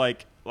they feel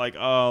like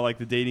oh, like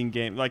the dating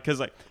game, like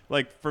because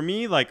like for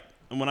me, like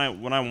when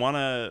I want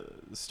to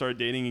start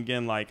dating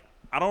again, like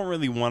I don't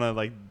really want to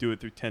like do it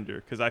through Tinder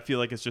because I feel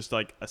like it's just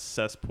like a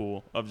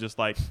cesspool of just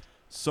like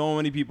so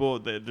many people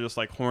that are just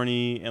like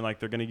horny and like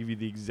they're gonna give you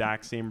the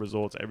exact same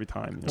results every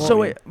time. You know So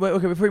what I mean? wait,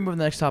 okay. Before we move to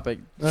the next topic,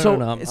 No, so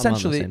no, I'm on the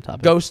essentially, same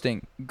topic.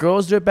 ghosting.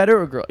 Girls do it better,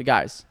 or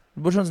guys?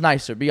 Which one's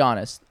nicer? Be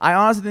honest. I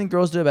honestly think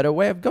girls do a better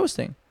way of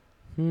ghosting.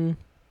 Hmm.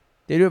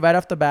 They do it right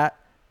off the bat.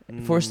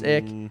 First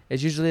ick. Mm,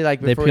 It's usually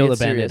like They before peel you the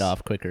get band-aid serious.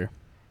 off quicker.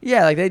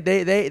 Yeah, like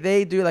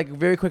they do like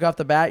very quick off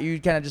the bat. You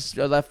kind of just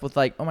are left with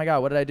like, oh my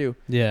god, what did I do?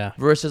 Yeah.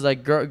 Versus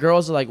like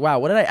girls are like, wow,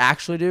 what did I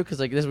actually do? Because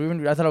like this,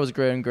 I thought it was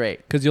great and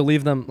great. Because you'll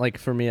leave them, like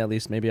for me at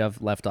least, maybe I've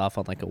left off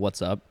on like a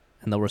what's up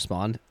and they'll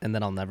respond and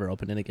then I'll never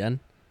open it again.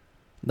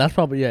 That's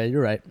probably, yeah,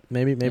 you're right.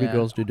 Maybe Yeah.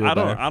 girls do it I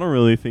better. don't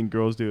really think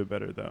girls do it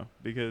better though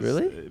because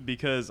Really?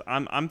 because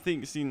I'm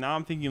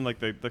thinking like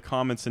the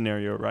common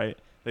scenario, right?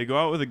 They go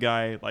out with a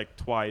guy like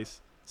twice.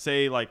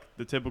 Say like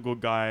the typical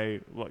guy,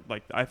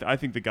 like I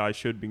think the guy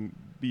should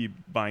be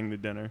buying the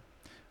dinner.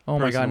 Oh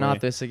my god, Personally.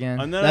 not this again.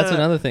 No, That's no,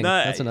 another thing. no,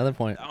 That's another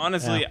point.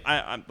 Honestly,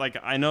 Yeah.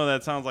 I know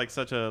that sounds like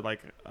such a like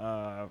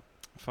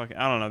fucking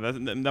I don't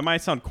know that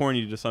might sound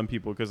corny to some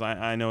people because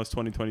I know it's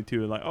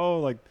 2022 and like oh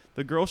like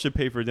the girl should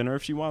pay for dinner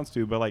if she wants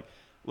to, but like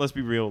let's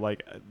be real,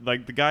 like the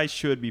guy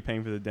should be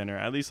paying for the dinner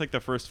at least like the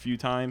first few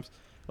times,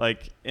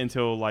 like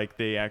until like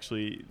they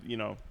actually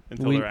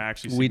until they're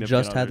actually We significant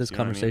just had others, this you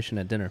know what I mean? conversation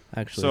at dinner,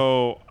 actually.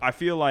 So I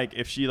feel like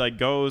if she like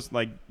goes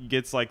like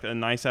gets like a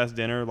nice ass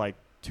dinner like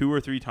 2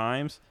 or 3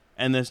 times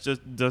and then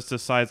just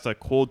decides to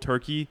cold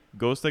turkey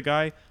ghost the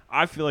guy,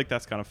 I feel like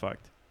that's kind of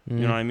fucked. You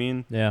know what I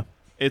mean? Yeah.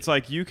 It's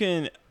like you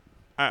can,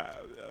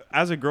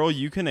 as a girl,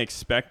 you can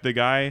expect the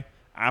guy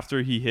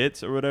after he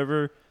hits or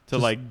whatever to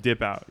Just- like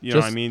dip out. You know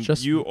what I just- mean?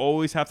 just- You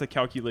always have to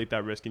calculate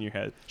that risk in your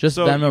head. Just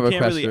So Venmo you can't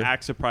request really her.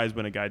 act surprised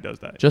when a guy does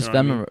that. Just you know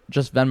what I Venmo, mean?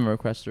 just Venmo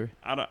request her.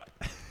 I don't.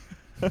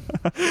 I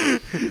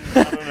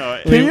don't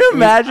know. Can you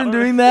imagine I don't-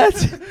 doing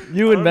that?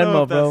 You I and don't know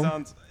Venmo, if that bro.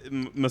 sounds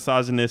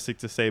misogynistic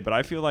to say, but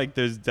I feel like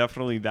there's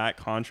definitely that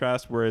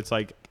contrast where it's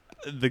like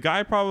the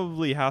guy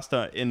probably has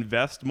to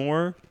invest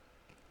more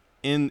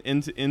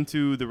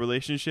into the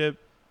relationship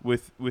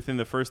within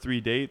the first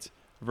 3 dates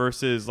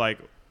versus like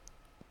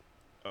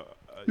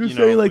You're you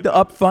saying know, like the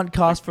upfront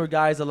cost for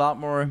guys a lot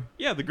more.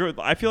 Yeah, the girl.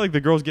 I feel like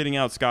the girl's getting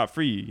out scot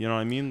free. You know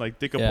what I mean? Like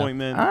dick Yeah.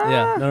 appointment.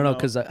 Yeah, no, no.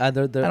 because there I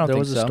don't there think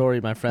was a so.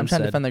 story my I'm friend trying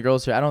to said. defend the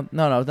girls here. I don't.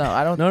 No.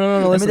 I don't. No.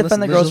 Let Listen, me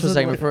defend the girls for a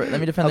listen, second. Let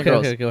me defend okay, the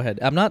girls. okay, go ahead.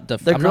 I'm not The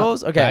I'm not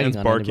girls. Okay. bagging It's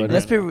on barking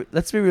anybody. right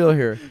Let's be real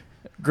here.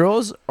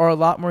 Girls are a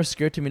lot more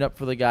scared to meet up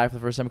for the guy for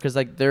the first time because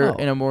like they're Oh.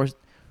 in a more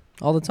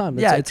all the time.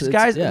 yeah. It's, It's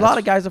guys. yeah, a lot it's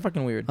of guys are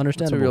fucking weird.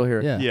 understandable. Let's be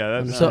real here. Yeah.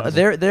 Yeah, that's So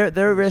understandable.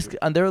 they're risk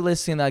they're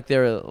listing like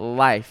their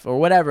life or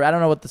whatever. I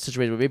don't know what the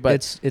situation would be,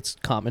 but it's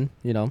common,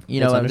 you know. you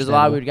know, it's and there's a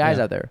lot of understandable. weird guys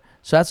Yeah. out there.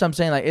 So that's what I'm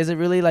saying. Like, is it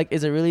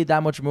really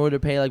that much more to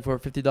pay like for a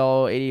 $50,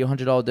 $80,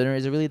 $100 dinner?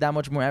 Is it really that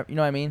much more? You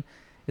know what I mean?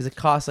 Is it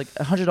cost like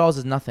 $100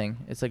 is nothing?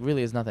 It's like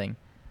really is nothing.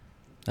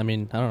 I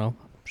mean, I don't know.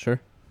 Sure.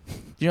 Do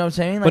you know what I'm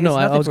saying? Like, But no, it's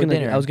I nothing was for gonna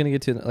dinner. I was gonna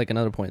get to like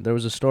another point. There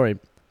was a story.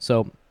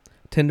 So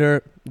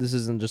Tinder, this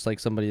isn't just like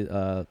somebody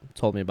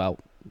told me about.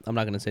 I'm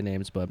not gonna say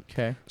names, but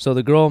Okay. so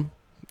the girl,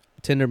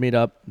 Tinder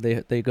meetup,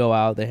 they go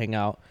out, they hang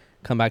out,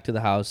 come back to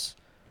the house,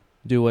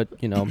 do what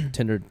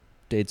Tinder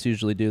dates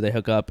usually do. They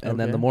hook up, and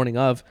then Okay. the morning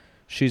of,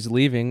 she's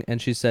leaving,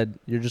 and she said,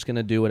 "You're just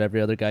gonna do what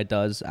every other guy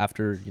does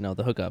after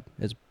the hookup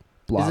is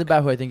block." Is it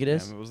about who I think it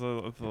is? Damn, it was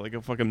like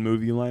a fucking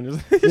movie line. Or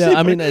something. Yeah,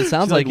 I mean, it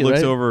sounds She, like it, looks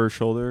right? over her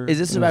shoulder. Is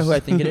this about who I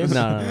think it is?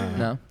 No.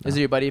 No. Is it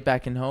your buddy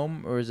back in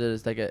home, or is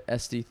it like a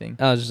SD thing?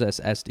 Oh, it's just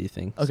an SD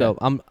thing. Okay. So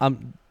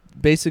I'm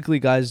basically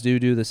guys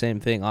do the same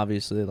thing.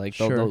 Obviously, like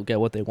Sure. they'll get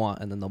what they want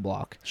and then they'll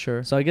block.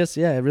 Sure. So I guess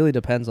it really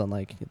depends on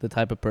like the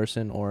type of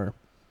person, or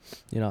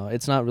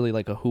it's not really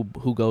like a who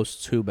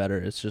ghosts who better.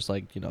 It's just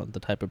like the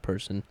type of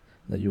person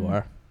that you Mhm.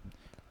 are.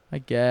 I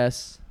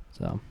guess.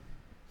 So,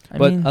 I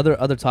but mean,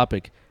 other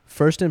topic.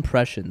 First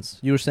impressions.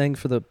 You were saying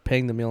for the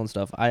paying the meal and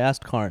stuff. I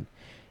asked Karn,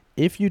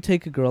 if you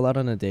take a girl out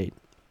on a date,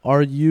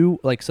 are you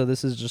like, so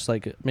this is just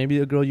like maybe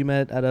a girl you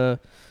met at a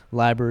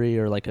library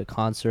or like a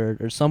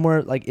concert or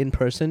somewhere like in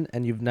person,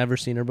 and you've never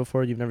seen her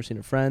before, you've never seen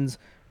her friends,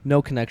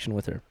 no connection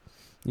with her.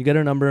 You get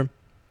her number,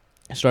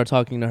 start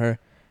talking to her,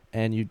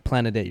 and you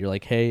plan a date. You're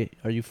like, hey,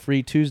 are you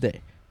free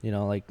Tuesday?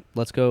 Like,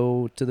 let's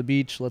go to the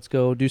beach, let's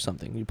go do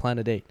something. You plan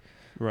a date.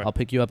 Right. I'll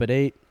pick you up at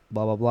 8,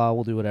 blah, blah, blah,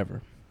 we'll do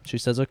whatever. She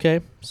says,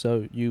 okay.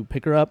 So you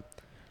pick her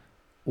up.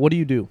 What do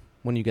you do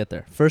when you get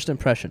there? First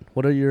impression.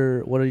 What are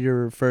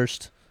your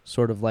first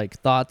sort of like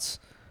thoughts?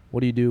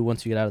 What do you do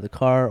once you get out of the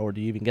car, or do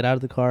you even get out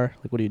of the car?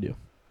 Like, what do you do?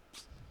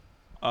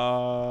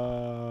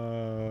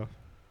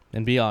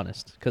 And be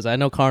honest, because I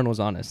know Karn was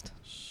honest.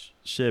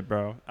 Shit,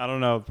 bro. I don't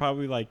know.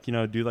 Probably like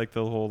do like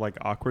the whole like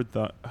awkward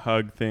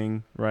hug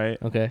thing, right?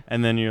 Okay.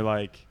 And then you're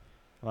like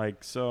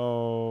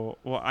so.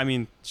 Well, I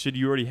mean, should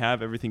you already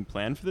have everything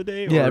planned for the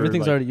day? Yeah, or,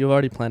 everything's like, already. You've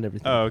already planned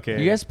everything. Oh,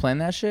 okay. you guys plan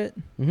that shit?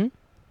 Mm-hmm.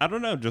 I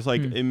don't know. Just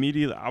like Hmm.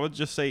 immediately, I would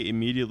just say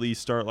immediately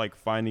start like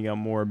finding out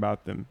more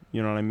about them.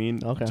 You know what I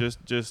mean? Okay.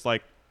 Just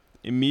like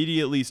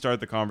immediately start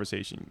the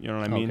conversation. You know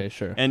what I mean? Okay,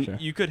 sure. And sure.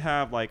 you could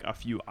have like a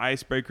few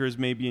icebreakers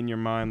maybe in your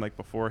mind like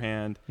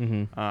beforehand.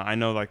 Mm-hmm. I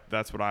know like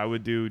that's what I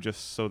would do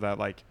just so that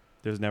like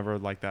there's never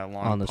like that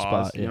long On the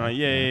pause. spot, You know?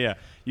 yeah, Yeah.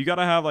 You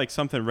gotta have like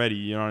something ready.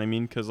 You know what I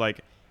mean? Because like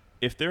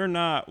if they're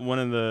not one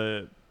of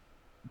the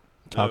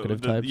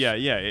Talkative types. Yeah.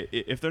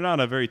 If they're not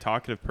a very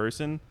talkative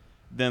person,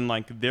 then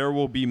like there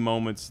will be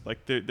moments like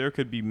there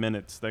could be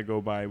minutes that go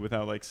by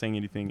without like saying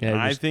anything. Yeah, and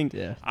I just- think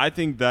Yeah. I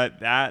think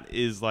that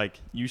is like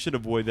you should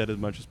avoid that as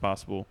much as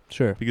possible.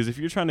 Sure. Because if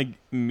you're trying to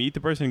meet the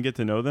person and get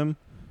to know them,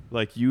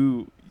 like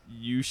you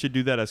should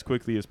do that as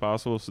quickly as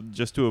possible, so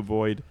just to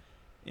avoid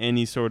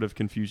any sort of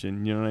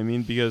confusion. You know what I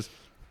mean? Because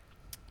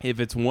if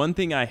it's one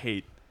thing I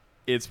hate,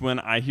 it's when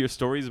I hear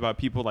stories about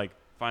people like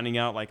finding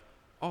out like,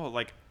 oh,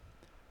 like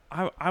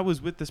I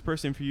was with this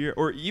person for a year,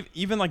 or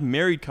even like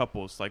married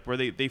couples, like where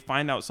they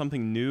find out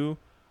something new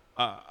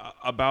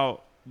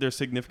about their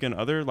significant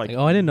other, like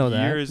oh, I didn't know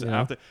that. years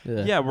after.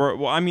 Yeah,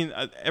 well, I mean,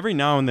 every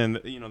now and then,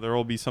 there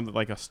will be something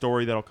like a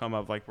story that'll come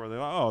up, like where they're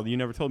like, oh, you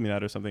never told me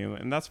that or something,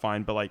 and that's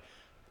fine. But like,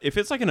 if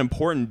it's like an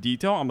important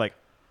detail, I'm like,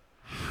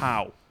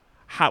 how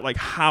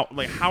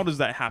does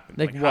that happen?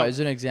 Like how, what? Is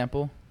there an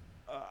example?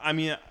 I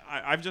mean,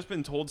 I've just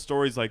been told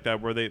stories like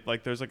that where they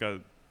like there's like a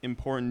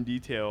important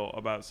detail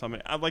about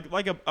something,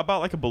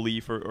 about a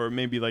belief or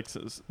maybe like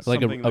Like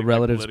a something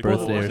relative's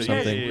political birthday or yeah,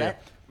 something. Yeah.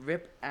 Let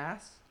rip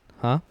ass.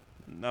 Huh?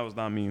 That was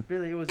not me.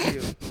 Billy, it was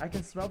you. I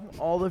can smell from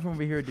all the way from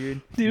over here,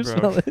 dude. Do you Bro.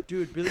 smell it?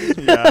 Dude, Billy is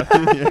Yeah,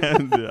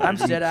 I'm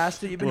dead ass,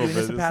 dude. You've been doing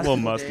this the It's a past little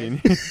couple musty.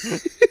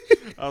 days.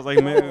 I was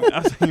like,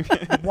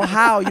 man.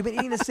 Wow, you've been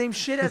eating the same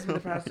shit as me the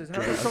past days.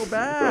 How's that so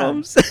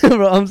bad?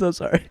 Bro, I'm so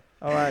sorry.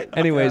 All right.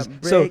 Anyways,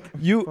 so break.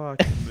 you.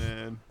 Fuck.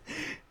 Man.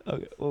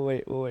 Okay, well,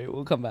 wait.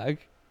 We'll come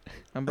back.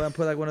 I'm gonna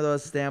put like one of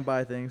those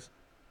standby things.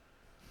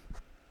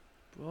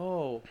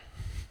 Bro.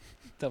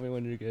 Tell me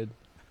when you're good.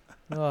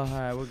 Oh, all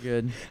right, we're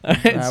good. All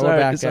right, we're sorry,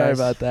 back, sorry guys.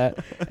 about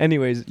that.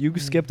 Anyways, you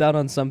skipped out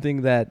on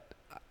something that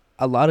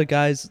a lot of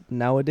guys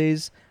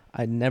nowadays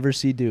I never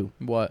see do.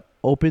 What?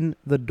 Open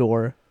the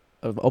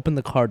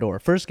car door.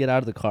 First, get out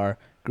of the car,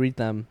 greet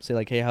them, say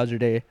like, "Hey, how's your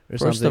day?" or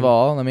something. First of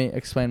all, let me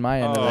explain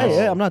my end. Oh. of Hey, this.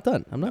 hey, I'm not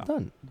done. I'm not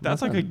done. I'm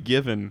That's not like a done.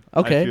 given.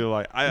 Okay. I feel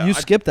like You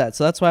skipped that,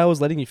 so that's why I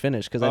was letting you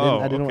finish because Oh,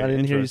 I didn't okay, hear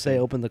you say interesting.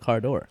 open the car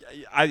door.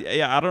 I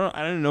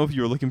don't know if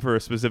you were looking for a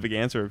specific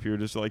answer, if you were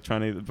just like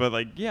trying to, but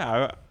like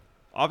I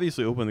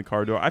obviously open the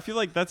car door. I feel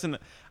like that's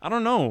I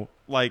don't know,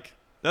 like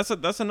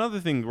that's another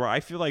thing where I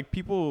feel like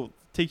people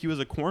take you as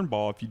a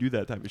cornball if you do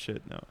that type of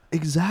shit now,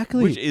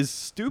 Exactly. which is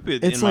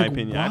stupid It's in my like,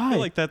 opinion. I why? feel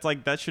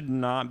like that should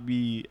not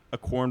be a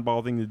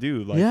cornball thing to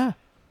do. Like, yeah,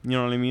 you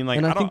know what I mean? Like,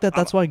 and I think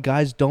that's why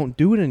guys don't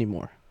do it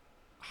anymore.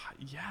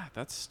 yeah,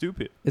 that's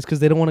stupid. It's because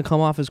they don't want to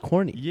come off as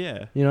corny.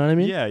 Yeah. You know what I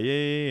mean?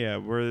 Yeah.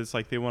 Where it's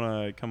like they want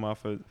to come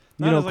off as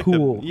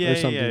cool or yeah,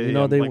 something. Yeah, You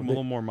know, yeah, they- like a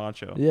little more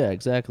macho. Yeah,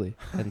 exactly.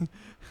 And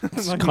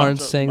Like Karn's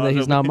macho- saying that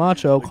he's not like-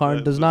 macho. like Karn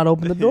that. does not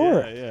open the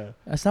door. Yeah.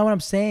 That's not what I'm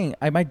saying.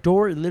 My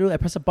door literally, I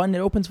press a button, it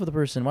opens for the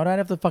person. Why do I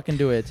have to fucking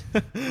do it?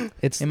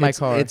 It's In my it's-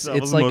 car. It's That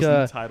it's was the like most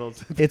a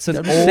entitled. it's an I'm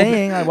old. just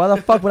saying, like, why the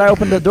fuck would I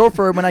open the door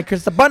for it when I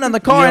press the button on the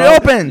car and You're it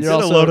al- opens? You're Get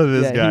a also load of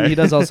this yeah, guy. He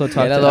does also talk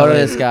Get to a load of LA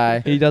this guy.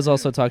 He does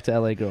also talk to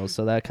LA girls,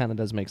 so that kind of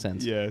does make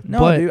sense. Yeah. No,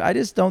 But- dude, I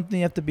just don't think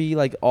you have to be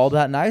like all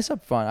that nice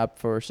up front, up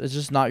first. It's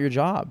just not your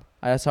job.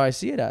 That's how I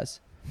see it as.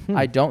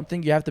 I don't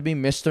think you have to be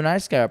Mr.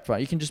 Nice Guy up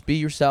front. You can just be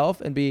yourself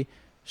and be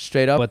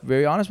straight up, But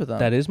very honest with them.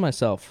 That is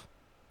myself.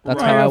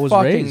 That's No, how I you're was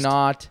fucking raised.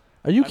 not,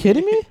 Are you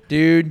kidding me,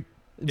 dude.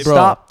 bro?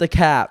 Stop the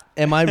cap.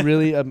 Am I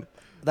really?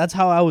 That's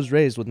how I was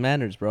raised with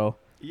manners, bro.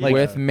 Yeah.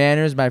 With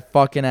manners, my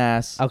fucking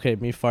ass. Okay,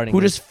 me farting. Who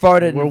is- just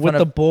farted We're in with front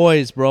the of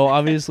boys, bro.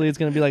 Obviously, it's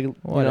gonna be like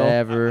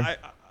whatever?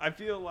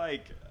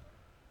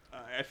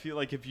 I feel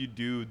like if you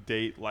do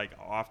date like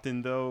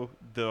often though,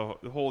 the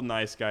whole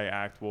nice guy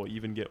act will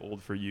even get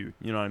old for you.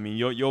 You know what I mean?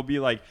 You'll be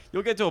like,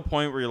 you'll get to a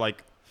point where you're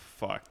like,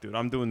 fuck, dude,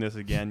 I'm doing this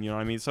again. You know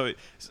what I mean? So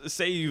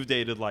say you've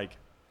dated like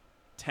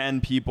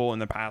 10 people in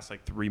the past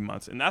like 3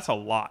 months, and that's a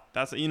lot.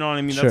 That's, you know what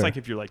I mean? Sure. That's like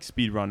if you're like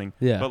speed running.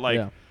 Yeah. But like,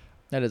 yeah.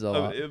 That is a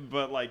lot.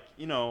 but like,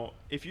 you know,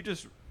 if you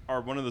just are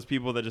one of those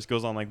people that just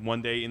goes on like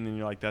one date and then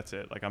you're like, that's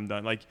it, like I'm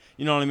done. Like,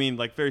 you know what I mean?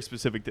 Like very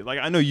specific. Like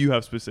I know you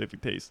have specific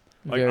taste.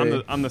 Like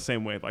Very. I'm the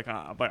same way. Like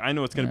I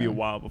know it's gonna be a Yeah.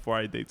 while before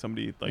I date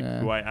somebody like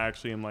Yeah. who I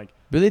actually am like.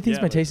 Billy thinks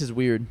Yeah, my like- taste is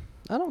weird.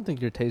 I don't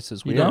think your taste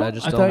is You weird. don't? I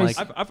just I don't thought like.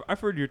 he's- I've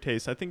heard your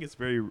taste. I think it's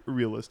very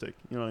realistic.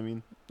 You know what I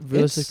mean?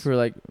 Realistic It's- for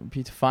like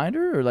to find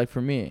her or like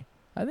for me?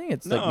 I think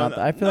it's like No, not.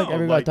 I feel like no,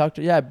 everybody I like, talked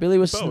to. Yeah, Billy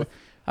was. both.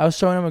 I was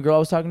showing him a girl I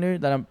was talking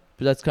to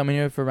that's coming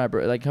here for my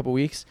like a couple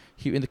weeks.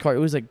 He in the car. He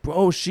was like,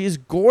 "Bro, she's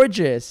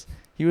gorgeous."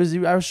 I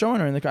was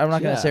showing her in the car. I'm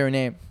not gonna Yeah. say her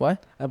name.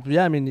 What?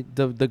 Yeah, I mean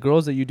the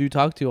girls that you do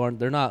talk to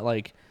they're not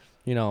like,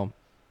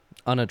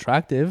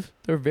 unattractive.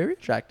 They're very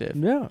attractive.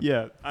 Yeah.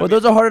 Yeah. But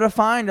those are harder to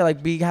find to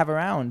like have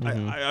around.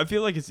 Mhm. I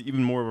feel like it's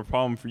even more of a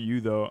problem for you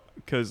though,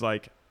 because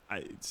like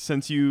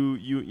since you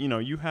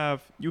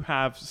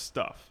have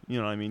stuff. You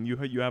know what I mean? You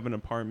have an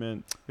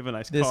apartment. You have a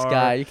nice This car.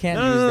 guy, you can't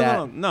no, use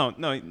no,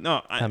 that.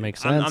 No. That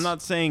makes I'm sense.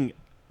 not saying.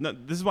 No,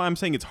 this is why I'm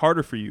saying it's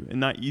harder for you and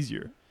not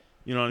easier.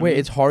 You know what I Wait, mean?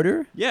 it's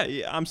harder? Yeah,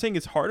 I'm saying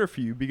it's harder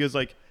for you because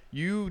like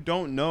you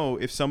don't know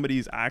if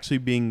somebody's actually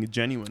being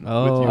genuine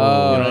Oh, with you. You know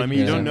Oh, what I mean?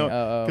 You okay. don't know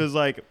Oh. because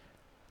like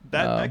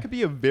that Oh. that could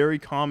be a very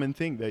common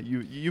thing that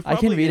you've I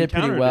probably can read it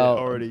pretty encountered well.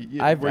 already.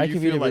 I where you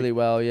can feel read it like- really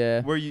well.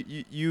 Yeah. Where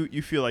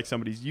you feel like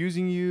somebody's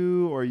using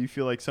you, or you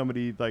feel like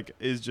somebody like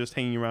is just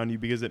hanging around you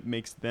because it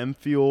makes them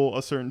feel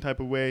a certain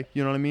type of way.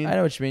 You know what I mean? I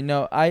know what you mean.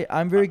 No,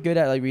 I'm very good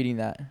at like reading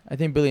that. I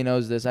think Billy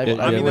knows this. I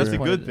Yeah, mean that's a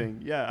we're- good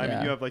thing. Yeah, I mean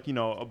Yeah. you have like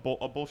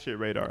a bullshit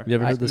radar. You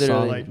ever I heard the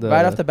literally- song? like,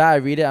 right off the bat, I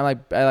read it. I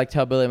like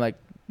tell Billy, I'm like,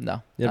 no.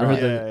 You ever I heard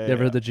don't the like Yeah, You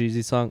ever heard yeah. the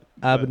Jeezy song?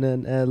 But- I've been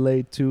in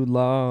LA too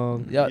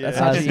long. it. Yeah, that's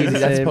Yeah. not That's Jeezy. the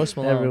That's same Post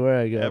Malone. Everywhere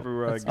I go.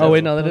 Everywhere I That's- go. Oh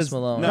wait, no, that Post is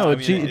Malone. no. I mean,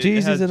 it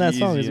Jeezy's has in that Jeezy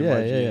song. and Yeah,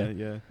 YG,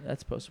 yeah.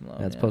 That's Post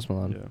Malone. That's yeah. Post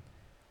Malone. Yeah.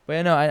 But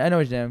yeah, no, I know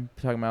what you're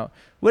talking about.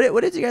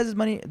 What is you guys'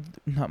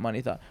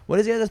 thought? What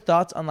is your guys'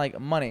 thoughts on like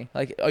money?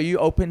 Like, are you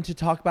open to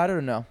talk about it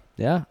or no?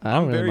 Yeah, I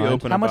I'm don't really very mind.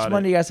 open How much about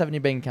money it. do you guys have in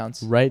your bank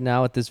accounts? Right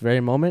now at this very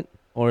moment,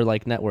 or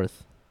like net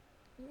worth.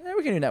 Yeah,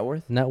 we can do net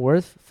worth. Net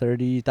worth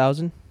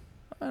 30,000.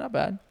 Not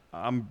bad.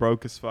 I'm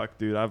broke as fuck,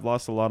 dude. I've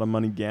lost a lot of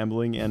money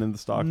gambling and in the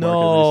stock No.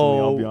 market recently.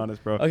 I'll be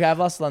honest, bro. Okay, I've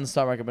lost a lot in the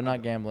stock market, but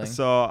not gambling.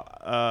 So,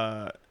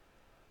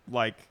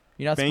 like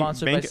You're not bank-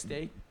 sponsored by bank-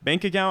 Steak?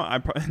 bank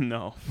account,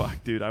 no,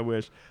 fuck, dude. I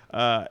wish.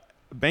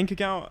 Bank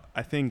account,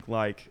 I think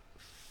like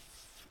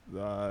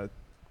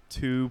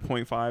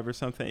 2.5 or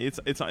something. It's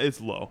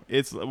low.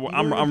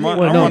 I'm Well,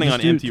 no, running just on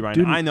do- empty right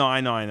do- now. I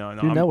know.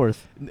 Do I'm- net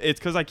worth. It's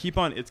because I keep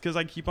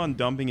on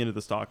dumping into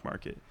the stock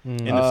market, Mm.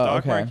 and the stock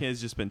okay. market has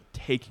just been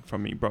taking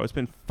from me, bro. It's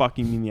been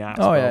fucking me in the ass.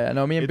 Oh bro. yeah,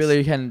 no. Me and It's-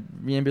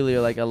 Billy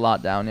are like a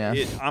lot down. Yeah.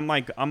 I'm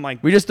like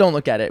We just don't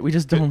look at it. We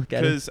just don't look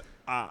at it. because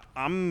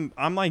I'm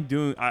like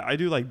doing I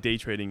do like day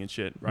trading and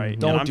shit, right? Mhm.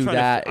 And Don't I'm do trying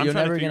that. I'm You're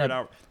trying never to figure gonna- it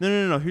out.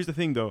 No. Here's the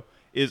thing though,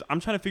 is I'm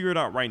trying to figure it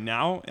out right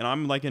now, and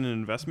I'm like in an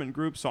investment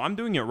group, so I'm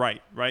doing it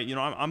right? You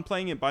know, I'm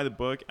playing it by the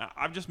book.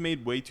 I've just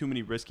made way too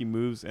many risky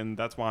moves, and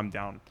that's why I'm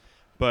down.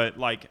 But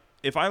like,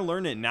 if I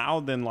learn it now,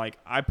 then like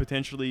I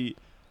potentially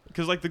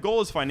because like the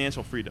goal is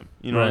financial freedom.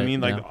 You know what I Right,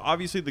 mean? Like yeah.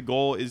 obviously the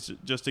goal is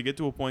just to get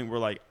to a point where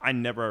like I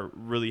never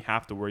really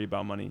have to worry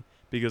about money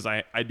because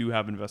I do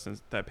have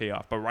investments that pay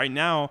off. But right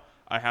now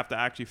I have to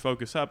actually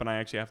focus up and I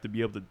actually have to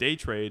be able to day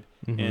trade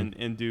Mhm.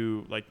 and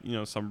do like, you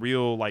know, some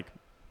real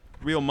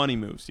money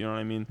moves. You know what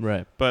I mean?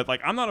 Right. But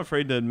like I'm not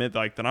afraid to admit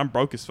like that I'm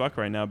broke as fuck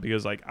right now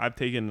because like I've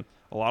taken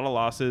a lot of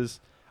losses.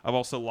 I've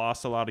also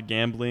lost a lot of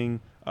gambling.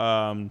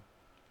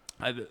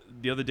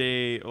 The other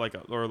day,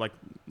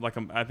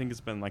 I think it's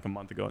been like a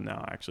month ago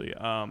now. Actually,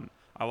 I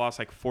lost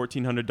like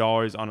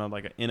 $1,400 on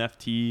like an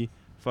NFT.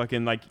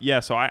 Fucking like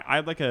So I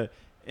had like a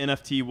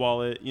NFT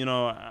wallet. You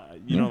know,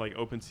 like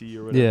OpenSea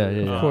or whatever. Yeah,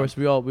 yeah, yeah. Of course,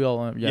 we all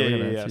Yeah. we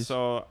have NFTs.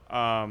 So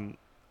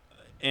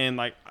and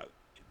like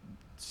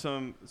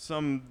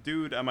some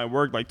dude at my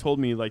work like told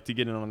me like to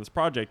get in on this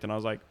project, and I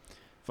was like,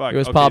 fuck. It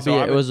was okay, Poppy.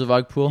 so It was a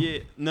Vug pool. Yeah,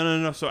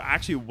 no. So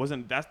actually, it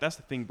wasn't. That's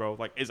the thing, bro.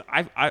 Like,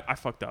 I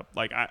fucked up.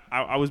 Like,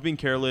 I was being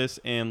careless,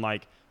 and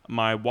like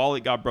my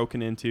wallet got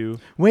broken into.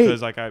 Wait.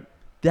 Because like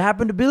That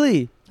happened to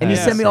Billy, and he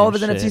Yeah. sent me all of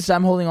his Same NFTs. shit. So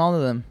I'm holding all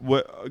of them.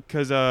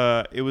 Because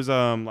it was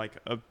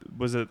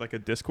was it like a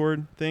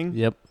Discord thing?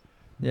 Yep.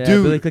 Yeah,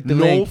 Dude, Billy clicked the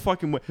no link.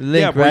 fucking way. Link,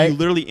 yeah, where right? you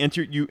literally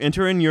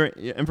enter in your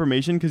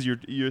information because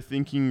you're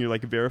thinking you're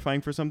like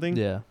verifying for something.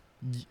 Yeah.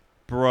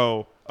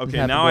 Bro. Okay,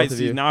 happened now to I both of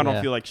see. you. Now I don't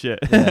Yeah. feel like shit.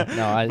 Yeah.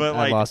 No, I But,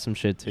 like, lost some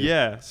shit too.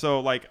 Yeah, so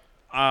like this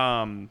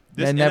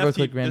I never NFT,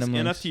 click this random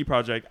links. NFT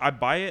project, I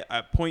buy it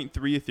at 0.3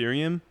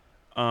 Ethereum,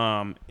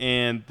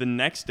 and the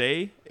next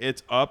day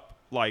it's up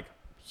like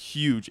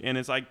huge, and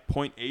it's like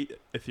 0.8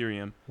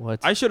 Ethereum. What?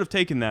 I should have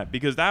taken that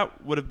because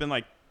that would have been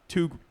like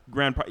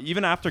 $2,000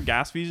 even after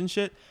gas fees and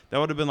shit. That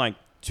would have been like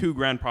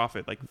 $2,000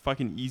 profit, like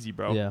fucking easy,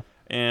 bro. Yeah.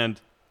 And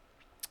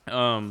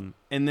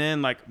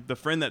then like the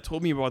friend that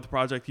told me about the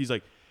project, he's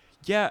like,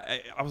 yeah,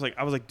 I was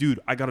like, dude,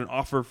 I got an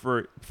offer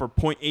for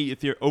 0.8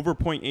 Ethereum, over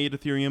 0.8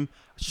 Ethereum.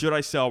 Should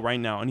I sell right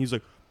now? And he's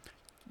like,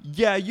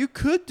 yeah, you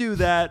could do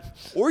that,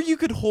 or you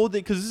could hold it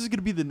because this is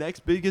gonna be the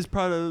next biggest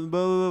product.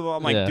 Blah, blah, blah.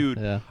 I'm like, Yeah, dude,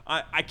 yeah.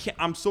 I can't.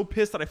 I'm so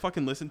pissed that I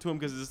fucking listened to him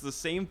because it's the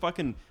same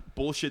fucking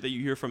bullshit that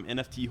you hear from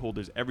NFT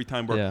holders every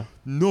time. Where Yeah.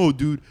 no,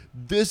 dude,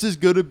 this is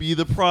gonna be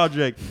the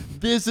project.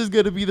 This is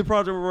gonna be the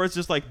project. Where it's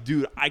just like,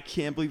 dude, I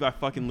can't believe I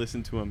fucking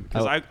listened to him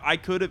because I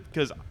could have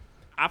because.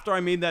 After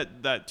I made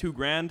that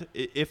 $2,000,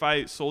 if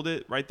I sold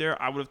it right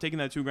there, I would have taken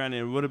that $2,000 and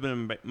it would have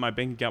been in my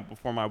bank account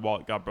before my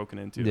wallet got broken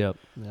into. Yep.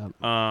 Yep.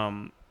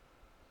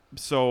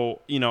 So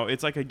you know,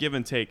 it's like a give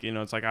and take. You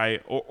know, it's like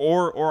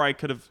or I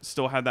could have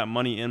still had that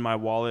money in my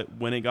wallet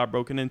when it got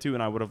broken into,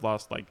 and I would have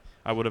lost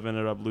I would have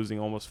ended up losing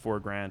almost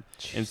 $4,000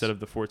 instead of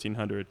the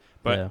 $1,400.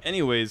 But Yeah.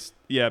 anyways,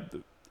 yeah,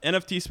 the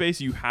NFT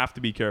space, you have to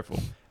be careful,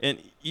 and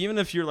even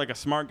if you're like a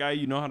smart guy,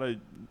 you know how to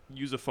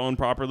use a phone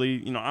properly.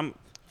 You know, I'm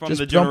from Just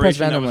the don't press generation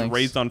that random was links.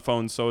 raised on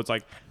phones, so it's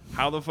like,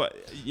 how the fuck,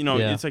 you know,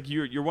 Yeah. it's like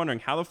you're wondering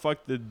how the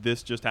fuck did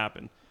this just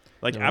happen?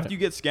 Like Right. after you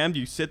get scammed,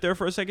 you sit there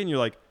for a second, you're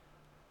like,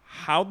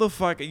 how the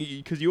fuck?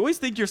 Because you always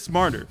think you're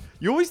smarter.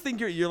 You always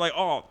think you're like,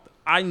 oh,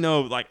 I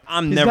know, like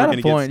I'm He's never got gonna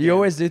a point. get scammed. You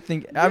always do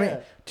think. I mean,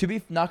 to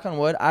be knock on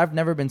wood, I've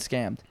never been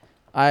scammed.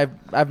 I've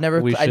never.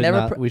 We I should never.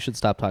 not, we should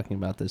stop talking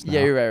about this now.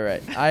 Yeah, you're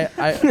right. I've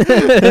never.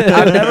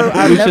 We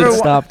I've should never.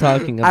 stop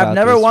talking about I've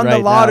never this won the right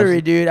now.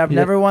 lottery, dude. I've Yeah.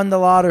 never won the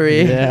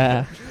lottery.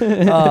 Yeah.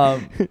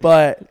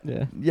 But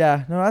Yeah.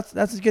 yeah, no,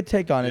 that's a good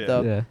take on it Yeah.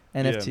 though. Yeah.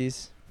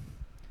 NFTs.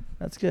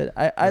 That's good.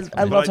 I That's I fine.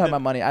 love But talking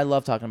about money. I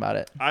love talking about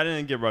it. I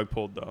didn't get rug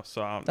pulled though,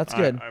 so That's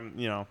good.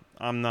 I'm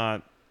I'm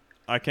not.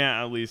 I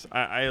can't at least.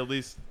 I at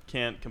least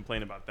can't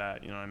complain about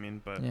that. You know what I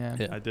mean? But Yeah.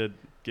 Yeah. I did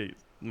get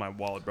my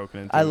wallet broken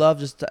into. I love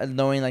just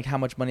knowing like how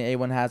much money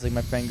A1 has, like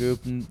my friend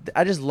group, and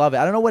I just love it.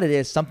 I don't know what it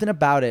is. Something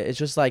about it. It's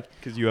just like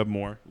because you have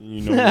more.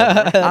 You know. You have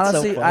more. That's so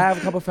honestly, fun. I have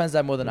a couple friends that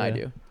have more than I Yeah.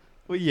 do,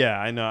 Well, yeah,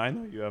 I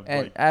know you have.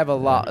 and like, I have a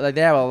lot. Like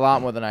they have a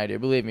lot more than I do.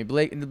 Believe me,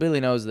 Billy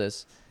knows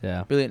this.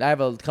 Yeah. Billy, I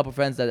have a couple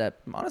friends that have,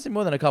 honestly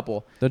more than a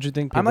couple. Don't you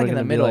think people I'm, like, are in the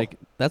gonna be middle. like,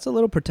 that's a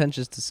little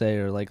pretentious to say,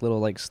 or like little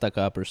like stuck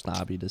up or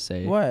snobby to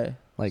say? What?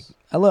 Like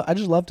I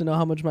just love to know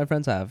how much my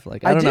friends have.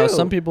 Like I I don't know. do.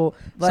 Some people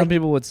Like-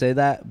 would say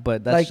that,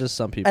 but that's like- just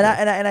some people.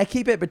 And I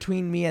keep it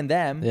between me and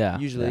them. Yeah,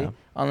 Usually, yeah.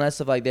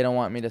 unless if like they don't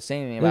want me to say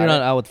anything Well, you're about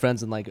not it. out with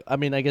friends and like. I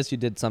mean, I guess you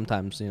did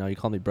sometimes. You know, you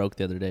called me broke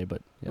the other day,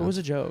 but It was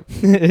a joke.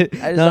 no, just no,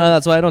 don't-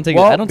 that's why I don't take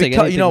Well, it. I don't take because,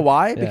 anything. you know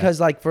why? Yeah. Because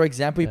like for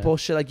example, you Yeah. pull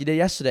shit like you did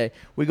yesterday.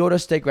 We go to a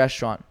steak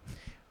restaurant.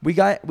 Me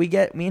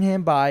and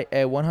him buy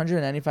a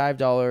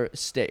 $195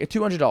 steak,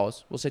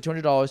 $200. We'll say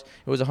 $200.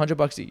 It was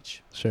 $100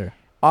 each. Sure.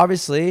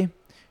 Obviously,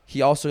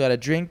 he also got a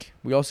drink.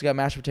 We also got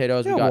mashed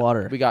potatoes. Yeah, we got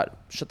water. We got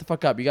shut the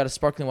fuck up. You got a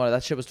sparkling water.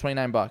 That shit was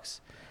 $29.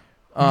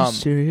 Are you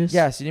serious?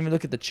 Yes, you didn't even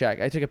look at the check.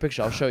 I took a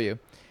picture. I'll show you.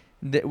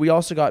 We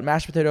also got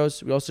mashed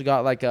potatoes. We also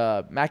got like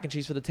mac and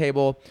cheese for the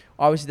table.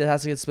 Obviously, that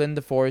has to get split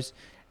into fours.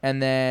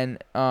 And then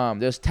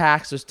there's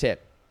tax, there's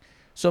tip.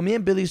 So me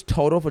and Billy's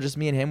total for just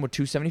me and him were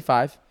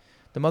 $275.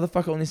 The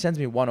motherfucker only sends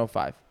me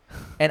 $105.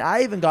 And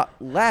I even got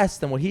less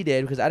than what he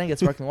did because I didn't get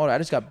sparkling water. I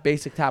just got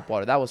basic tap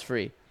water. That was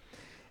free.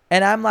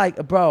 And I'm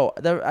like, bro,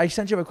 I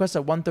sent you a request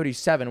at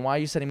 $137. Why are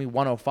you sending me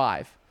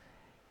 $105?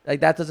 Like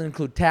that doesn't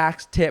include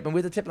tax, tip, and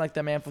we have to tip like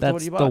that man for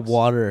That's $40. the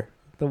water.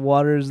 The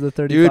water is the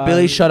 35. Dude,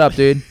 Billy, shut up,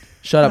 dude.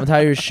 Shut up. I'm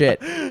tired of your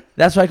shit.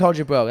 That's why I called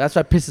you broke. That's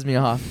why it pisses me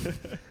off.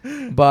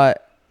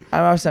 But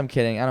I'm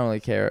kidding. I don't really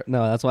care.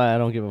 No, that's why I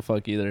don't give a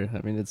fuck either.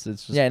 I mean, it's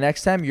just Yeah,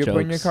 next time you're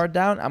putting your jokes. card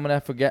down, I'm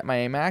gonna forget my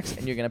Amex,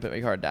 and you're gonna put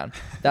my card down.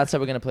 That's how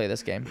we're gonna play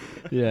this game.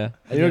 yeah. You know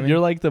what I mean? You're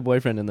like the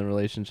boyfriend in the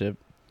relationship.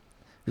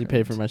 You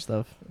pay for my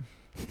stuff.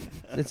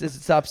 It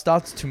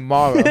stops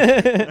tomorrow.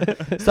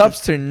 Stops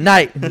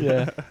tonight.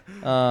 Yeah.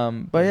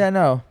 But yeah,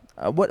 no.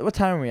 What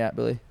time are we at,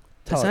 Billy?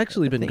 It's Tell-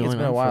 actually I been think going it's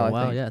been on a while, for I a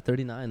while. think. Yeah,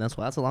 39. That's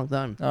a long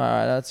time. All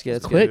right, that's good.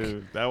 It's That's quick. good.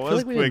 Dude, that feel was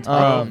like we quick, didn't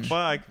bro.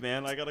 talk. Fuck,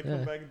 man. I gotta come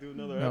Yeah. back and do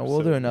another No, episode.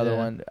 we'll do another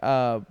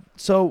Yeah. one.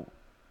 So,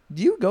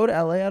 do you go to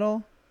LA at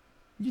all?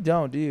 You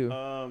don't, do you?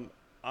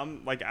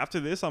 I'm like after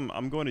this,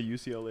 I'm going to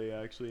UCLA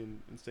actually and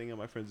staying at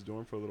my friend's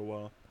dorm for a little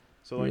while.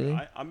 So like Really?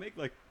 I make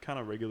like kind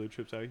of regular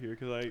trips out here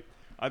because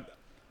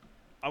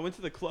I went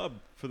to the club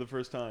for the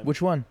first time.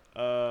 Which one?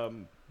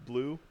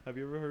 Blue. Have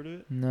you ever heard of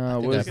it? No, I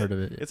think what I've is heard of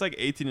it. It's like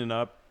 18 and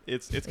up.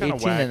 It's kind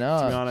of 18 whack and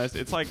up. to be honest.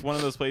 It's like one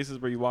of those places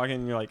where you walk in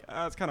and you're like,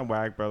 it's kind of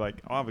whack, but like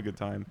I'll have a good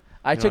time.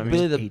 I You know took what I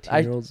Billy mean? the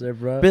 18-year-olds there,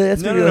 bro. Billy.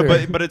 Let's No, be no, real no,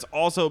 here. but it's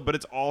also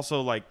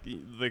like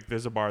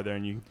there's a bar there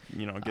and you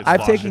get I've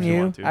sloshed taken if you you.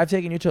 want to. I've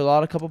taken you to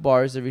a couple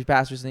bars that we've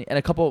passed recently, and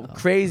a couple Oh.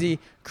 crazy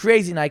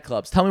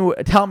nightclubs.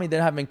 Tell me they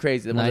haven't been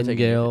crazy. The ones I've taken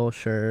you to. Nightingale,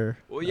 sure.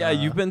 Well, yeah,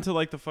 you've been to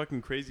like the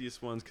fucking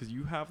craziest ones because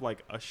you have like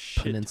a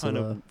shit ton Peninsula.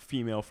 of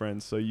female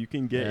friends, so you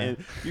can get Yeah.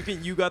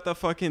 in. You got the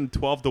fucking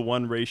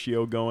 12-to-1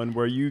 ratio going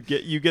where you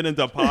get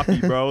into Poppy,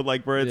 bro.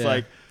 Like where it's Yeah.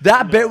 like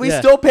That bit we Yeah.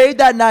 still paid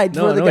that night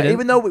No, for the no, we guy, didn't.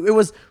 even though it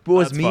was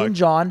That's me and fucked.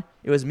 John.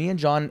 It was me and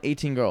John, and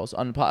 18 girls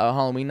on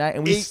Halloween night,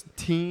 and we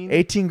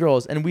 18.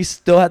 girls, and we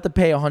still had to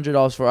pay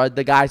 $100 for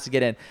the guys to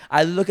get in.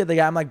 I look at the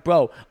guy, I'm like,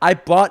 bro, I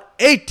bought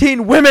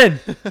 18 women.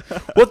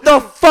 What the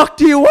fuck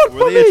do you want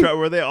from me?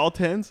 Were they all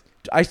 10s?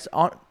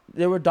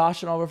 They were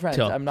Dasha and all her friends.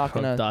 Yo, I'm not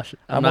gonna. Dasha.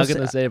 I I'm not almost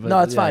gonna say, but no,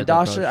 it's yeah, fine. no,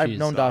 Dasha, I've she's-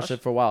 known Dasha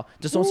for a while.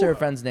 Just don't say her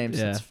friends' names.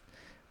 Yeah.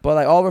 But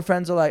like all of her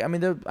friends are like, I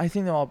mean, I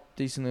think they're all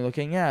decently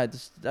looking. Yeah,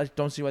 I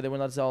don't see why they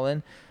wouldn't let us all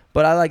in.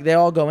 But they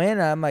all go in,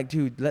 and I'm like,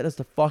 dude, let us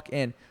the fuck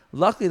in.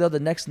 Luckily though, the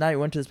next night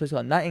we went to this place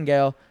called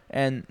Nightingale,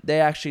 and they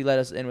actually let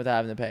us in without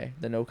having to pay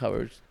the no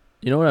covers.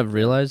 You know what I've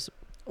realized?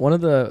 One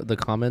of the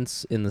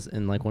comments in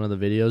like one of the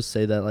videos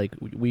say that like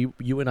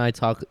you and I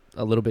talk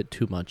a little bit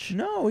too much.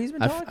 No, he's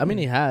been talking. I mean,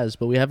 he has,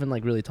 but we haven't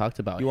like really talked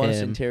about You him. want us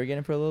to interrogate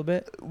him for a little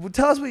bit? Well,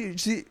 tell us what you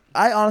see.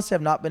 I honestly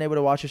have not been able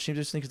to watch your streams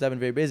recently because I've been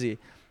very busy.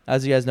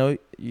 As you guys know,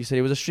 you said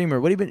he was a streamer.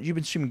 What have you been? You've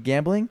been streaming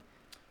gambling?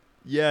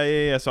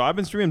 Yeah. So I've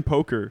been streaming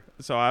poker.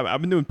 So I've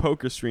been doing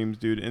poker streams,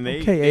 dude, and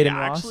they Okay, Aiden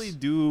Ross. actually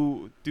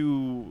do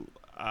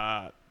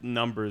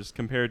numbers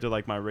compared to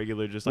like my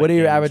regular just like What are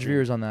your gaming average stream.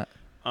 viewers on that?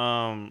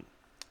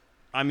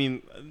 I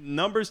mean,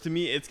 numbers to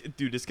me,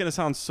 it's gonna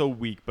sound so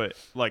weak, but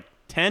like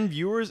 10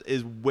 viewers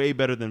is way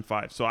better than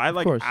 5. So I Of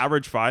like course.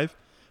 average 5,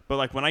 but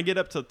like when I get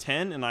up to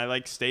 10 and I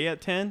like stay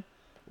at 10,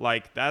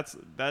 like that's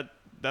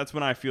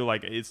when I feel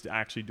like it's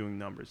actually doing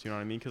numbers. You know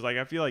what I mean? Because like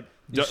I feel like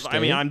You I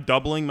mean stay? I'm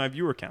doubling my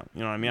viewer count.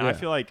 You know what I mean? I Yeah.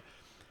 feel like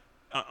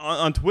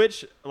on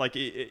Twitch, like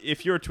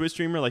if you're a Twitch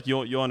streamer, like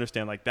you'll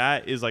understand. Like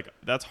that is like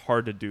that's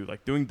hard to do.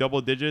 Like doing double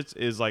digits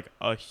is like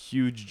a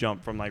huge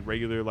jump from like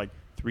regular like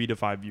 3 to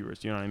 5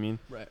 viewers. You know what I mean?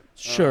 Right.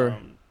 Sure.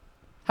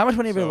 How much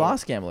money have you so-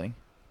 lost gambling?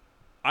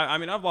 I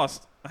mean I've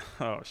lost.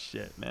 Oh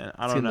shit, man!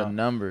 I It's don't in know. the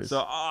numbers.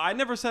 So I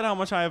never said how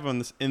much I have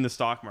in the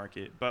stock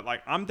market, but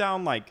like I'm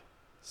down like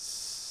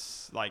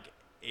 $8,000,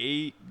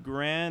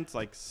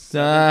 like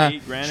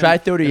 7-8 grand. try in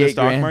the 38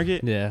 stock grand.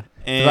 market, Yeah.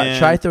 and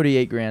Try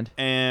 38 grand.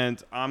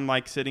 and I'm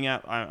like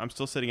I'm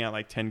still sitting at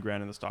like 10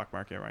 grand in the stock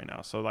market right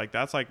now. So like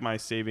that's like my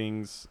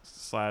savings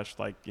 /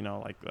 like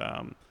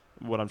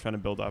what I'm trying to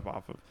build up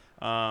off of.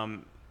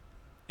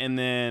 And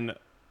then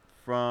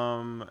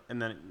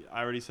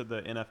I already said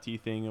the NFT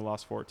thing. I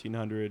lost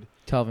 1,400.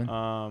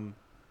 Kelvin.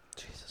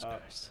 Jesus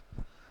Christ.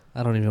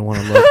 I don't even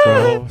want to look, bro.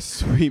 Oh,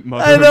 sweet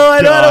mother. I know.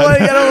 I don't want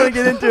God. to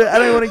get into it. I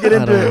don't want to get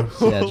I into don't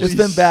it. know. Yeah, Holy It's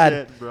been bad.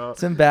 shit, bro.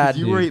 It's been bad.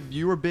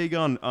 You were big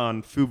on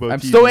Fubo.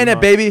 I'm TV, still in huh?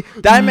 it, baby.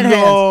 Diamond No,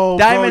 hands. bro,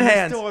 Diamond you're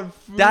hands. still on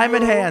Fubo?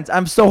 Diamond hands.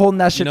 I'm still holding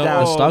that You shit know,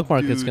 down. the stock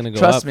market's dude. going to go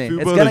Trust up. me.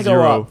 Fubo It's gonna to go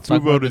zero. up.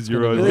 Stock Fubo to market's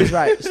gonna zero. go Billy's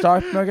right.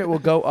 Stock market will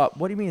go up.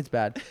 What do you mean it's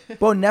bad?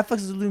 Bro, Netflix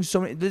is losing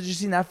so many. Did you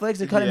see Netflix?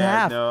 They cut in Yeah,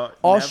 half. no,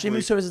 All Netflix-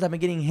 streaming services have been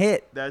getting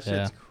hit. That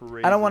Yeah. shit's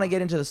crazy. I don't want to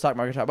get into the stock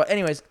market talk, but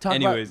anyways, talk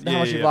about how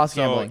much you've lost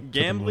So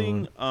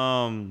gambling.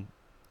 gambling,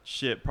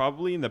 shit.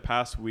 Probably in the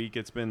past week,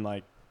 it's been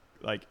like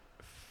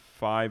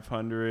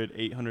 $500,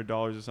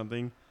 $800 or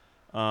something.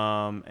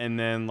 And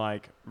then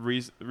like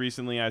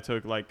recently, I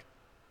took like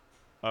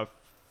a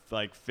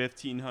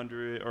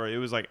 $1,500, or it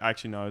was like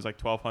actually no, it was like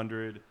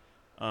 $1,200.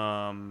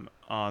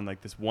 On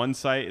like this one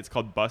site, it's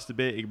called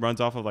Bustabit. It runs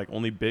off of like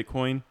only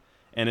Bitcoin.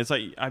 And it's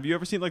like, have you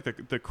ever seen like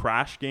the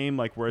Crash game,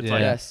 like where it's Yeah. like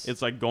Yes.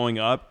 it's like going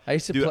up? I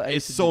used to Dude, play. I it's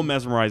used to so do-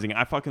 mesmerizing.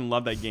 I fucking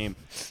love that game.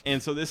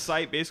 And so this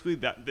site basically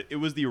it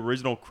was the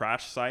original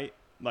Crash site,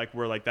 like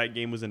where like that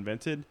game was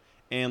invented,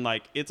 and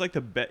like it's like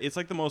it's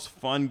like the most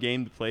fun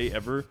game to play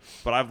ever.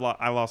 But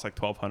I lost like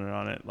 1,200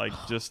 on it. Like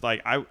just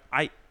like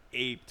I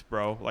aped,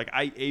 bro. Like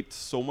I aped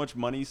so much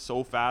money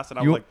so fast, and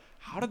I was like,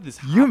 how did this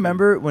happen? You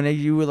remember when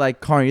you were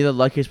like, Karn, you're the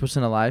luckiest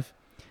person alive?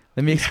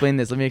 Let me explain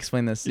this. You're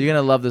going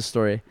to love this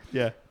story.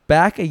 Yeah.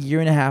 Back a year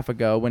and a half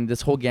ago, when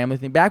this whole gambling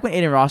thing, back when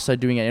Aiden Ross started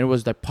doing it and it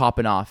was like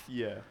popping off,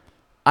 Yeah.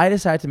 I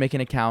decided to make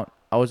an account.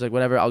 I was like,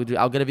 whatever, I'll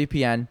get a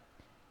VPN and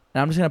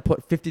I'm just going to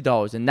put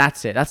 $50 and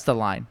that's it. That's the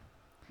line.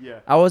 Yeah.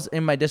 I was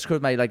in my Discord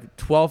with my like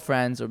 12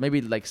 friends or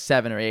maybe like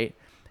 7 or 8,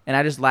 and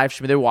I just live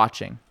streamed. They're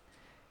watching.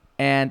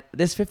 And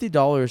this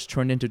 $50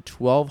 turned into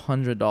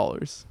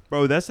 $1,200.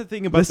 Bro, that's the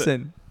thing about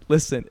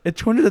Listen. It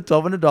turned into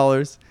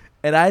 $1,200,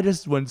 and I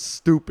just went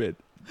stupid.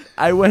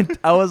 I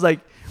was like,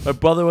 my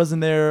brother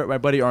wasn't there, my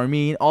buddy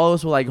Armin. All of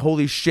us were like,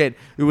 holy shit,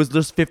 it was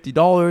just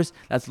 $50.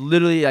 That's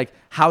literally like,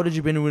 how did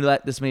you win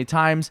roulette this many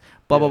times?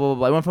 Blah, blah, blah,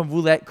 blah. I went from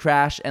roulette,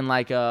 crash, and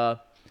like, I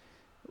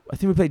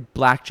think we played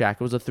blackjack.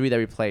 It was the 3 that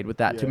we played with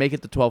that to make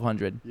it to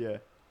 1,200. Yeah.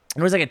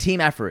 It was like a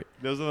team effort.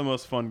 Those are the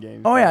most fun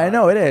games. Oh, yeah, I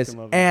know it is.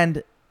 fucking love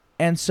them.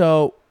 And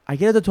so I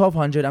get it to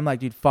 1,200. I'm like,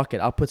 dude, fuck it.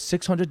 I'll put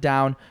 600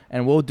 down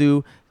and we'll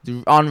do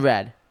on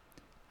red.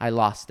 I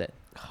lost it.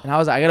 And I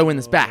was like, I got to win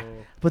this back.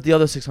 Put the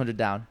other 600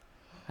 down.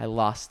 I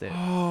lost it.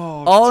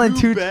 Oh, All in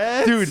 2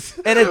 bets?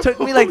 dude. And it took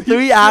me like Holy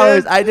 3 shit.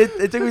 hours.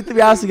 It took me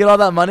 3 hours to get all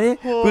that money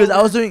because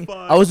I was Holy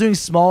doing fuck.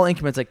 small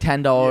increments like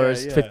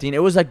 $10, Yeah. 15.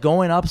 It was like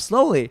going up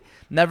slowly.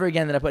 Never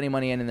again did I put any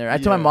money in there. I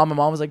told my Yeah. mom. My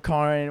mom was like,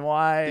 Karin,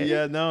 why?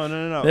 Yeah, no.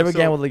 Never So,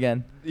 gambled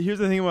again. Here's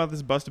the thing about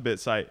this Bust-A-Bit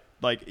site.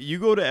 Like, you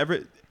go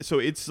to so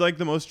it's like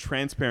the most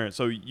transparent.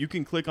 So you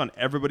can click on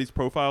everybody's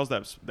profiles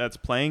that's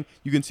playing.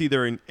 You can see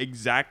their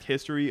exact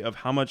history of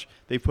how much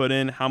they put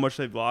in, how much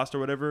they've lost or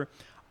whatever.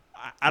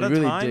 At It a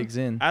really time, digs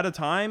in. At a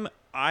time,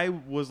 I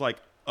was like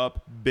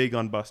up big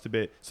on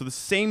Bust-A-Bit. So the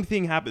same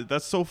thing happened.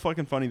 That's so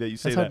fucking funny that you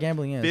say That's that. how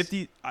gambling is.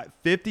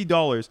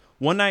 $50.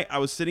 One night I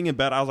was sitting in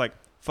bed. I was like,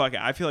 fuck it.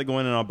 I feel like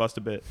going in on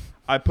Bust-A-Bit.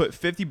 I put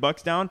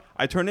 $50 down.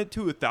 I turned it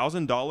to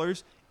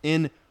 $1,000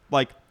 in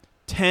like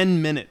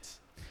 10 minutes.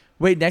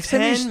 Wait, next time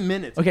 10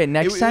 minutes. Okay,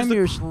 next time it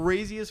you're was the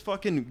craziest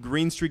fucking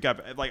green streak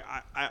I've like.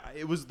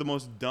 It was the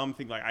most dumb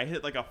thing. Like I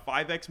hit like a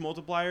 5x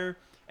multiplier,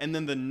 and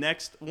then the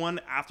next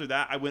one after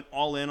that, I went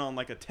all in on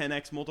like a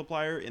 10x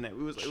multiplier, and it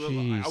was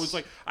I was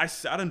like, I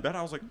sat in bed.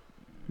 I was like,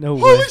 No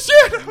holy way.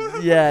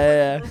 shit!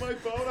 Yeah. Through my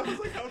phone, I was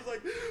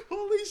like,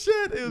 holy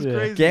shit! It was Yeah.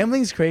 crazy.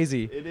 Gambling's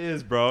crazy. It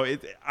is, bro.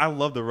 I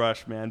love the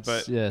rush, man.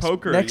 But Yes.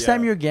 poker. Next yeah.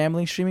 time you're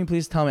gambling, streaming,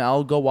 please tell me.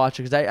 I'll go watch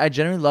it because I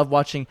generally love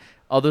watching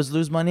others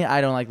lose money. I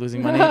don't like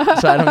losing money,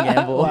 so I don't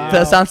gamble. Wow.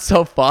 That sounds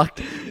so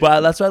fucked.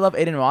 But that's why I love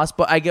Aiden Ross.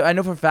 But I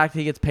know for a fact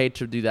he gets paid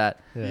to do that.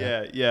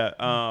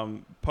 Yeah.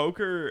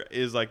 Poker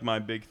is like my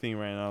big thing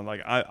right now.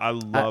 Like I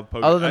love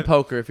poker. Other than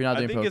poker, if you're not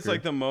I doing think poker. it's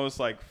like the most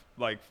like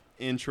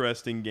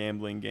interesting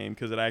gambling game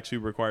because it actually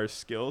requires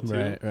skill too.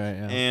 Right.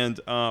 Yeah. And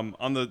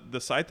on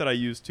the site that I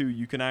use too,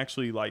 you can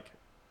actually like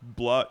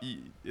bluff.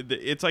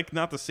 It's like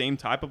not the same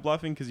type of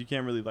bluffing because you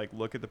can't really like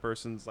look at the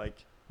person's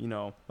like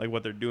like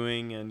what they're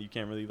doing, and you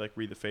can't really like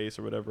read the face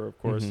or whatever. Of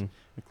course, Mhm.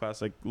 the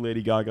classic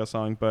Lady Gaga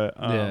song, but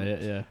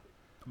Yeah.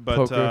 But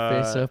poker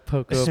face up,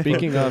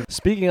 poker.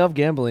 Speaking of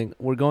gambling,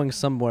 we're going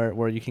somewhere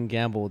where you can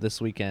gamble this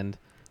weekend.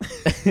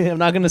 I'm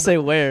not gonna say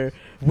where.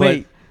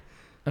 Wait.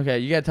 Okay,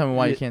 you gotta tell me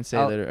why you Yeah, can't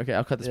say it later. Okay,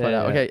 I'll cut this part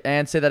Yeah, out. yeah. Okay,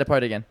 and say that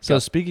part again. So Go.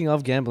 speaking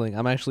of gambling,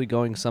 I'm actually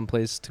going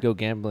someplace to go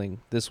gambling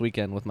this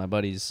weekend with my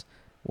buddies.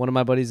 One of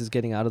my buddies is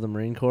getting out of the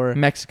Marine Corps.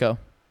 Mexico.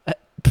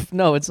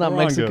 No, it's not Morongo.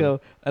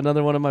 Mexico.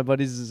 Another one of my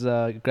buddies is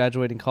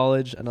graduating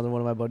college. Another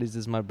one of my buddies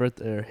is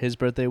his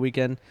birthday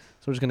weekend.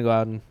 So we're just gonna go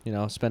out and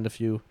spend a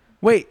few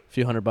Wait,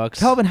 $100.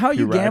 Calvin, how are you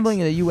Few racks. gambling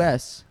in the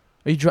U.S.?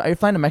 Are you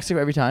flying to Mexico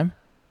every time?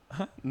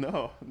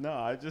 no,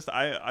 I just do.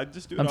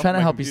 It I'm off trying to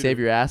my help you computer. save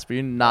your ass, but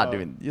you're not Oh,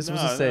 doing. You're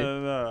supposed no, to say.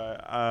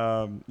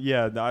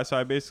 No. So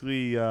I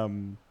basically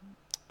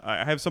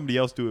I have somebody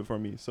else do it for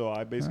me. So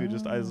I basically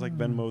just like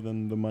Venmo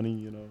them the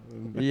money,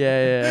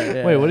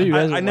 Yeah. Wait, what are you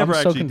guys? I never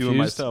I'm so actually do it confused.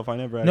 myself. I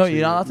never. No, actually,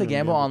 you're not allowed to you know,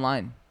 gamble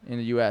online in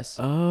the U.S.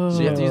 Oh.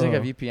 So you have to use like a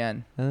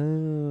VPN.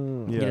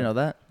 Oh. Yeah. You didn't know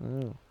that?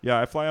 Oh. Yeah,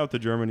 I fly out to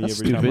Germany That's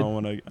every time stupid. I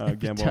want to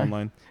gamble time.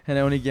 online. And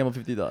I only gamble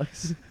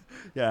 $50.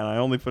 Yeah, and I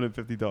only put in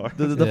 $50.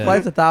 The Yeah.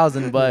 flight's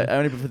 $1,000, but I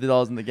only put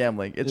 $50 in the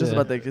gambling. It's just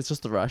Yeah. about it's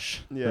just the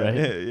rush. Yeah, Right.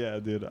 yeah,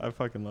 dude, I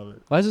fucking love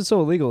it. Why is it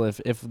so illegal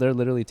if they're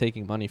literally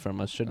taking money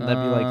from us? Shouldn't that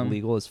be like Um,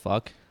 legal as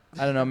fuck?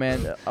 I don't know,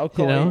 man. I'll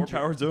call know? More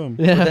power to them.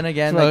 But then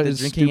again, Well, like the it's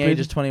drinking age stupid.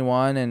 is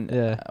 21 and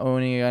Yeah.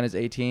 owning a gun is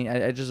 18.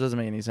 It just doesn't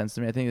make any sense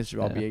to me. I think this should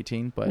all be Yeah.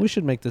 18, but We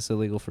should make this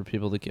illegal for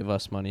people to give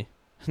us money.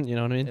 You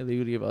know what I mean?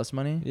 illegal to give us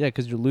money. Yeah,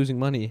 because you're losing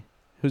money.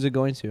 Who's it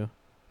going to?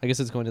 I guess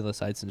it's going to the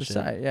sites and The shit.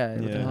 side, yeah.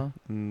 What the Yeah. hell?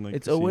 And, like,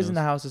 It's always in the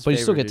casinos. house's But you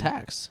still favor, get dude.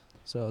 taxed.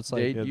 So it's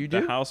They- like, Yeah, You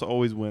the do? house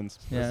always wins.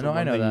 Yeah, That's no, the I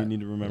one know thing that. you need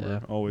to remember Yeah.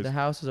 always. The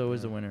house is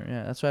always the winner.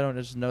 Yeah, that's why I don't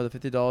just know the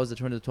 $50 that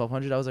turned into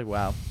 1,200. I was like,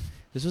 wow,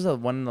 this was a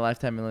one in a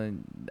lifetime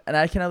million, and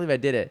I cannot believe I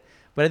did it.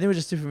 But I think it was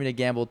just too for me to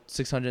gamble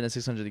 600 and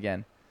 600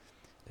 again.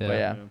 yeah. But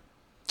yeah. Well,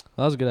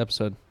 that was a good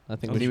episode. I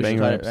think That we was should a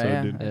banger cut it, episode, right?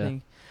 Yeah, dude. I Yeah.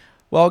 think.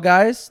 Well,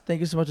 guys, thank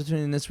you so much for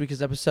tuning in this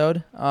week's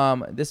episode.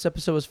 This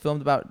episode was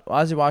filmed about,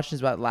 as you're watching, is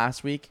about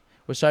last week.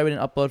 We're sorry we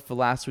didn't upload for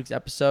last week's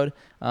episode.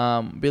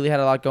 Billy had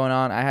a lot going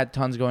on. I had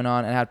tons going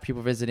on and had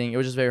people visiting. It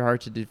was just very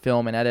hard to do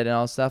film and edit and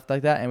all stuff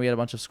like that. And we had a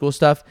bunch of school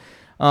stuff.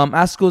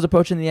 As school is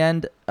approaching the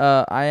end,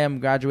 I am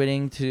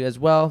graduating to as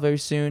well very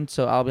soon,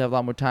 so I'll have a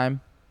lot more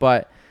time.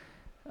 But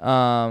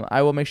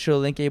I will make sure to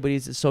link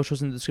anybody's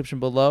socials in the description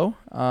below.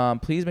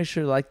 Please make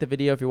sure to like the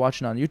video if you're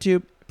watching on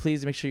YouTube.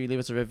 Please make sure you leave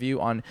us a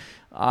review on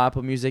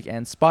Apple Music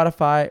and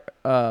Spotify.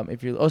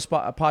 If you're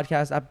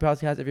podcast, Apple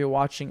Podcast, if you're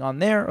watching on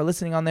there or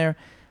listening on there.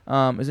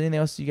 Is there anything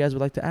else you guys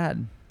would like to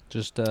add?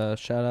 Just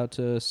shout out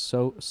to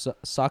SoCal.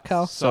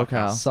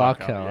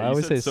 SoCal. I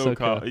always say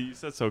SoCal. You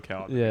said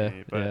SoCal. to Yeah,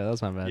 me, but yeah,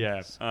 that's not bad.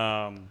 yeah.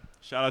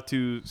 Shout out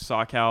to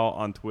SoCal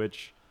on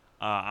Twitch.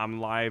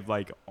 I'm live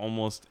like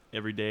almost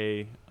every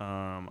day.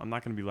 I'm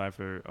not gonna be live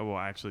for. Oh well,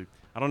 actually,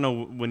 I don't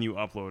know when you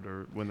upload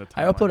or when the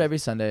I timeline upload is. every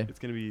Sunday. It's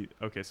gonna be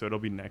okay. So it'll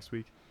be next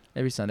week.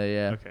 Every Sunday,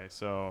 yeah. Okay,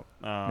 so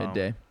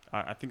Midday.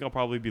 I think I'll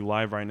probably be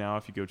live right now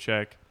if you go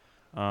check.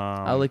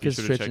 I'll link be his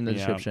sure to Twitch check in the me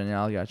out. description.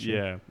 Yeah, I got you.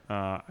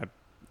 Yeah,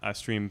 I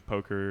stream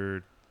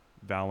poker,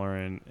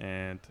 Valorant,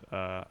 and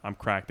I'm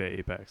cracked at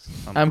Apex.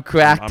 I'm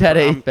cracked at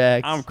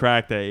Apex. I'm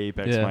cracked at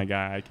Apex, Yeah. my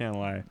guy. I can't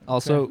lie.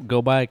 Also,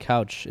 go buy a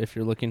couch if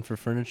you're looking for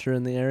furniture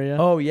in the area.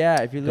 Oh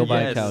yeah, if you Go live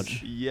buy a yes,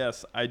 couch.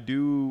 Yes, I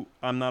do.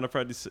 I'm not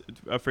afraid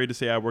to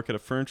say I work at a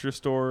furniture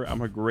store.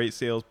 I'm a great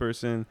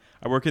salesperson.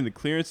 I work in the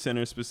clearance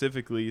center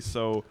specifically,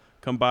 so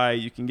come by.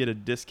 You can get a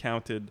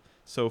discounted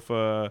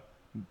sofa,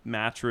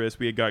 mattress.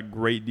 We got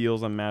great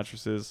deals on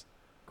mattresses.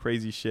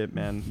 Crazy shit,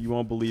 man. You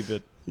won't believe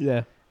it.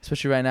 Yeah.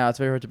 Especially right now, it's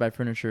very hard to buy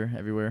furniture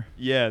everywhere.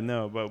 Yeah,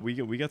 no, but we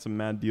got some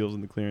mad deals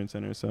in the clearance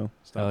center, so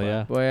stop by.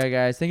 Yeah. Boy, yeah,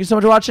 guys, thank you so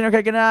much for watching.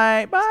 Okay, good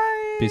night.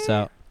 Bye. Peace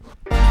out.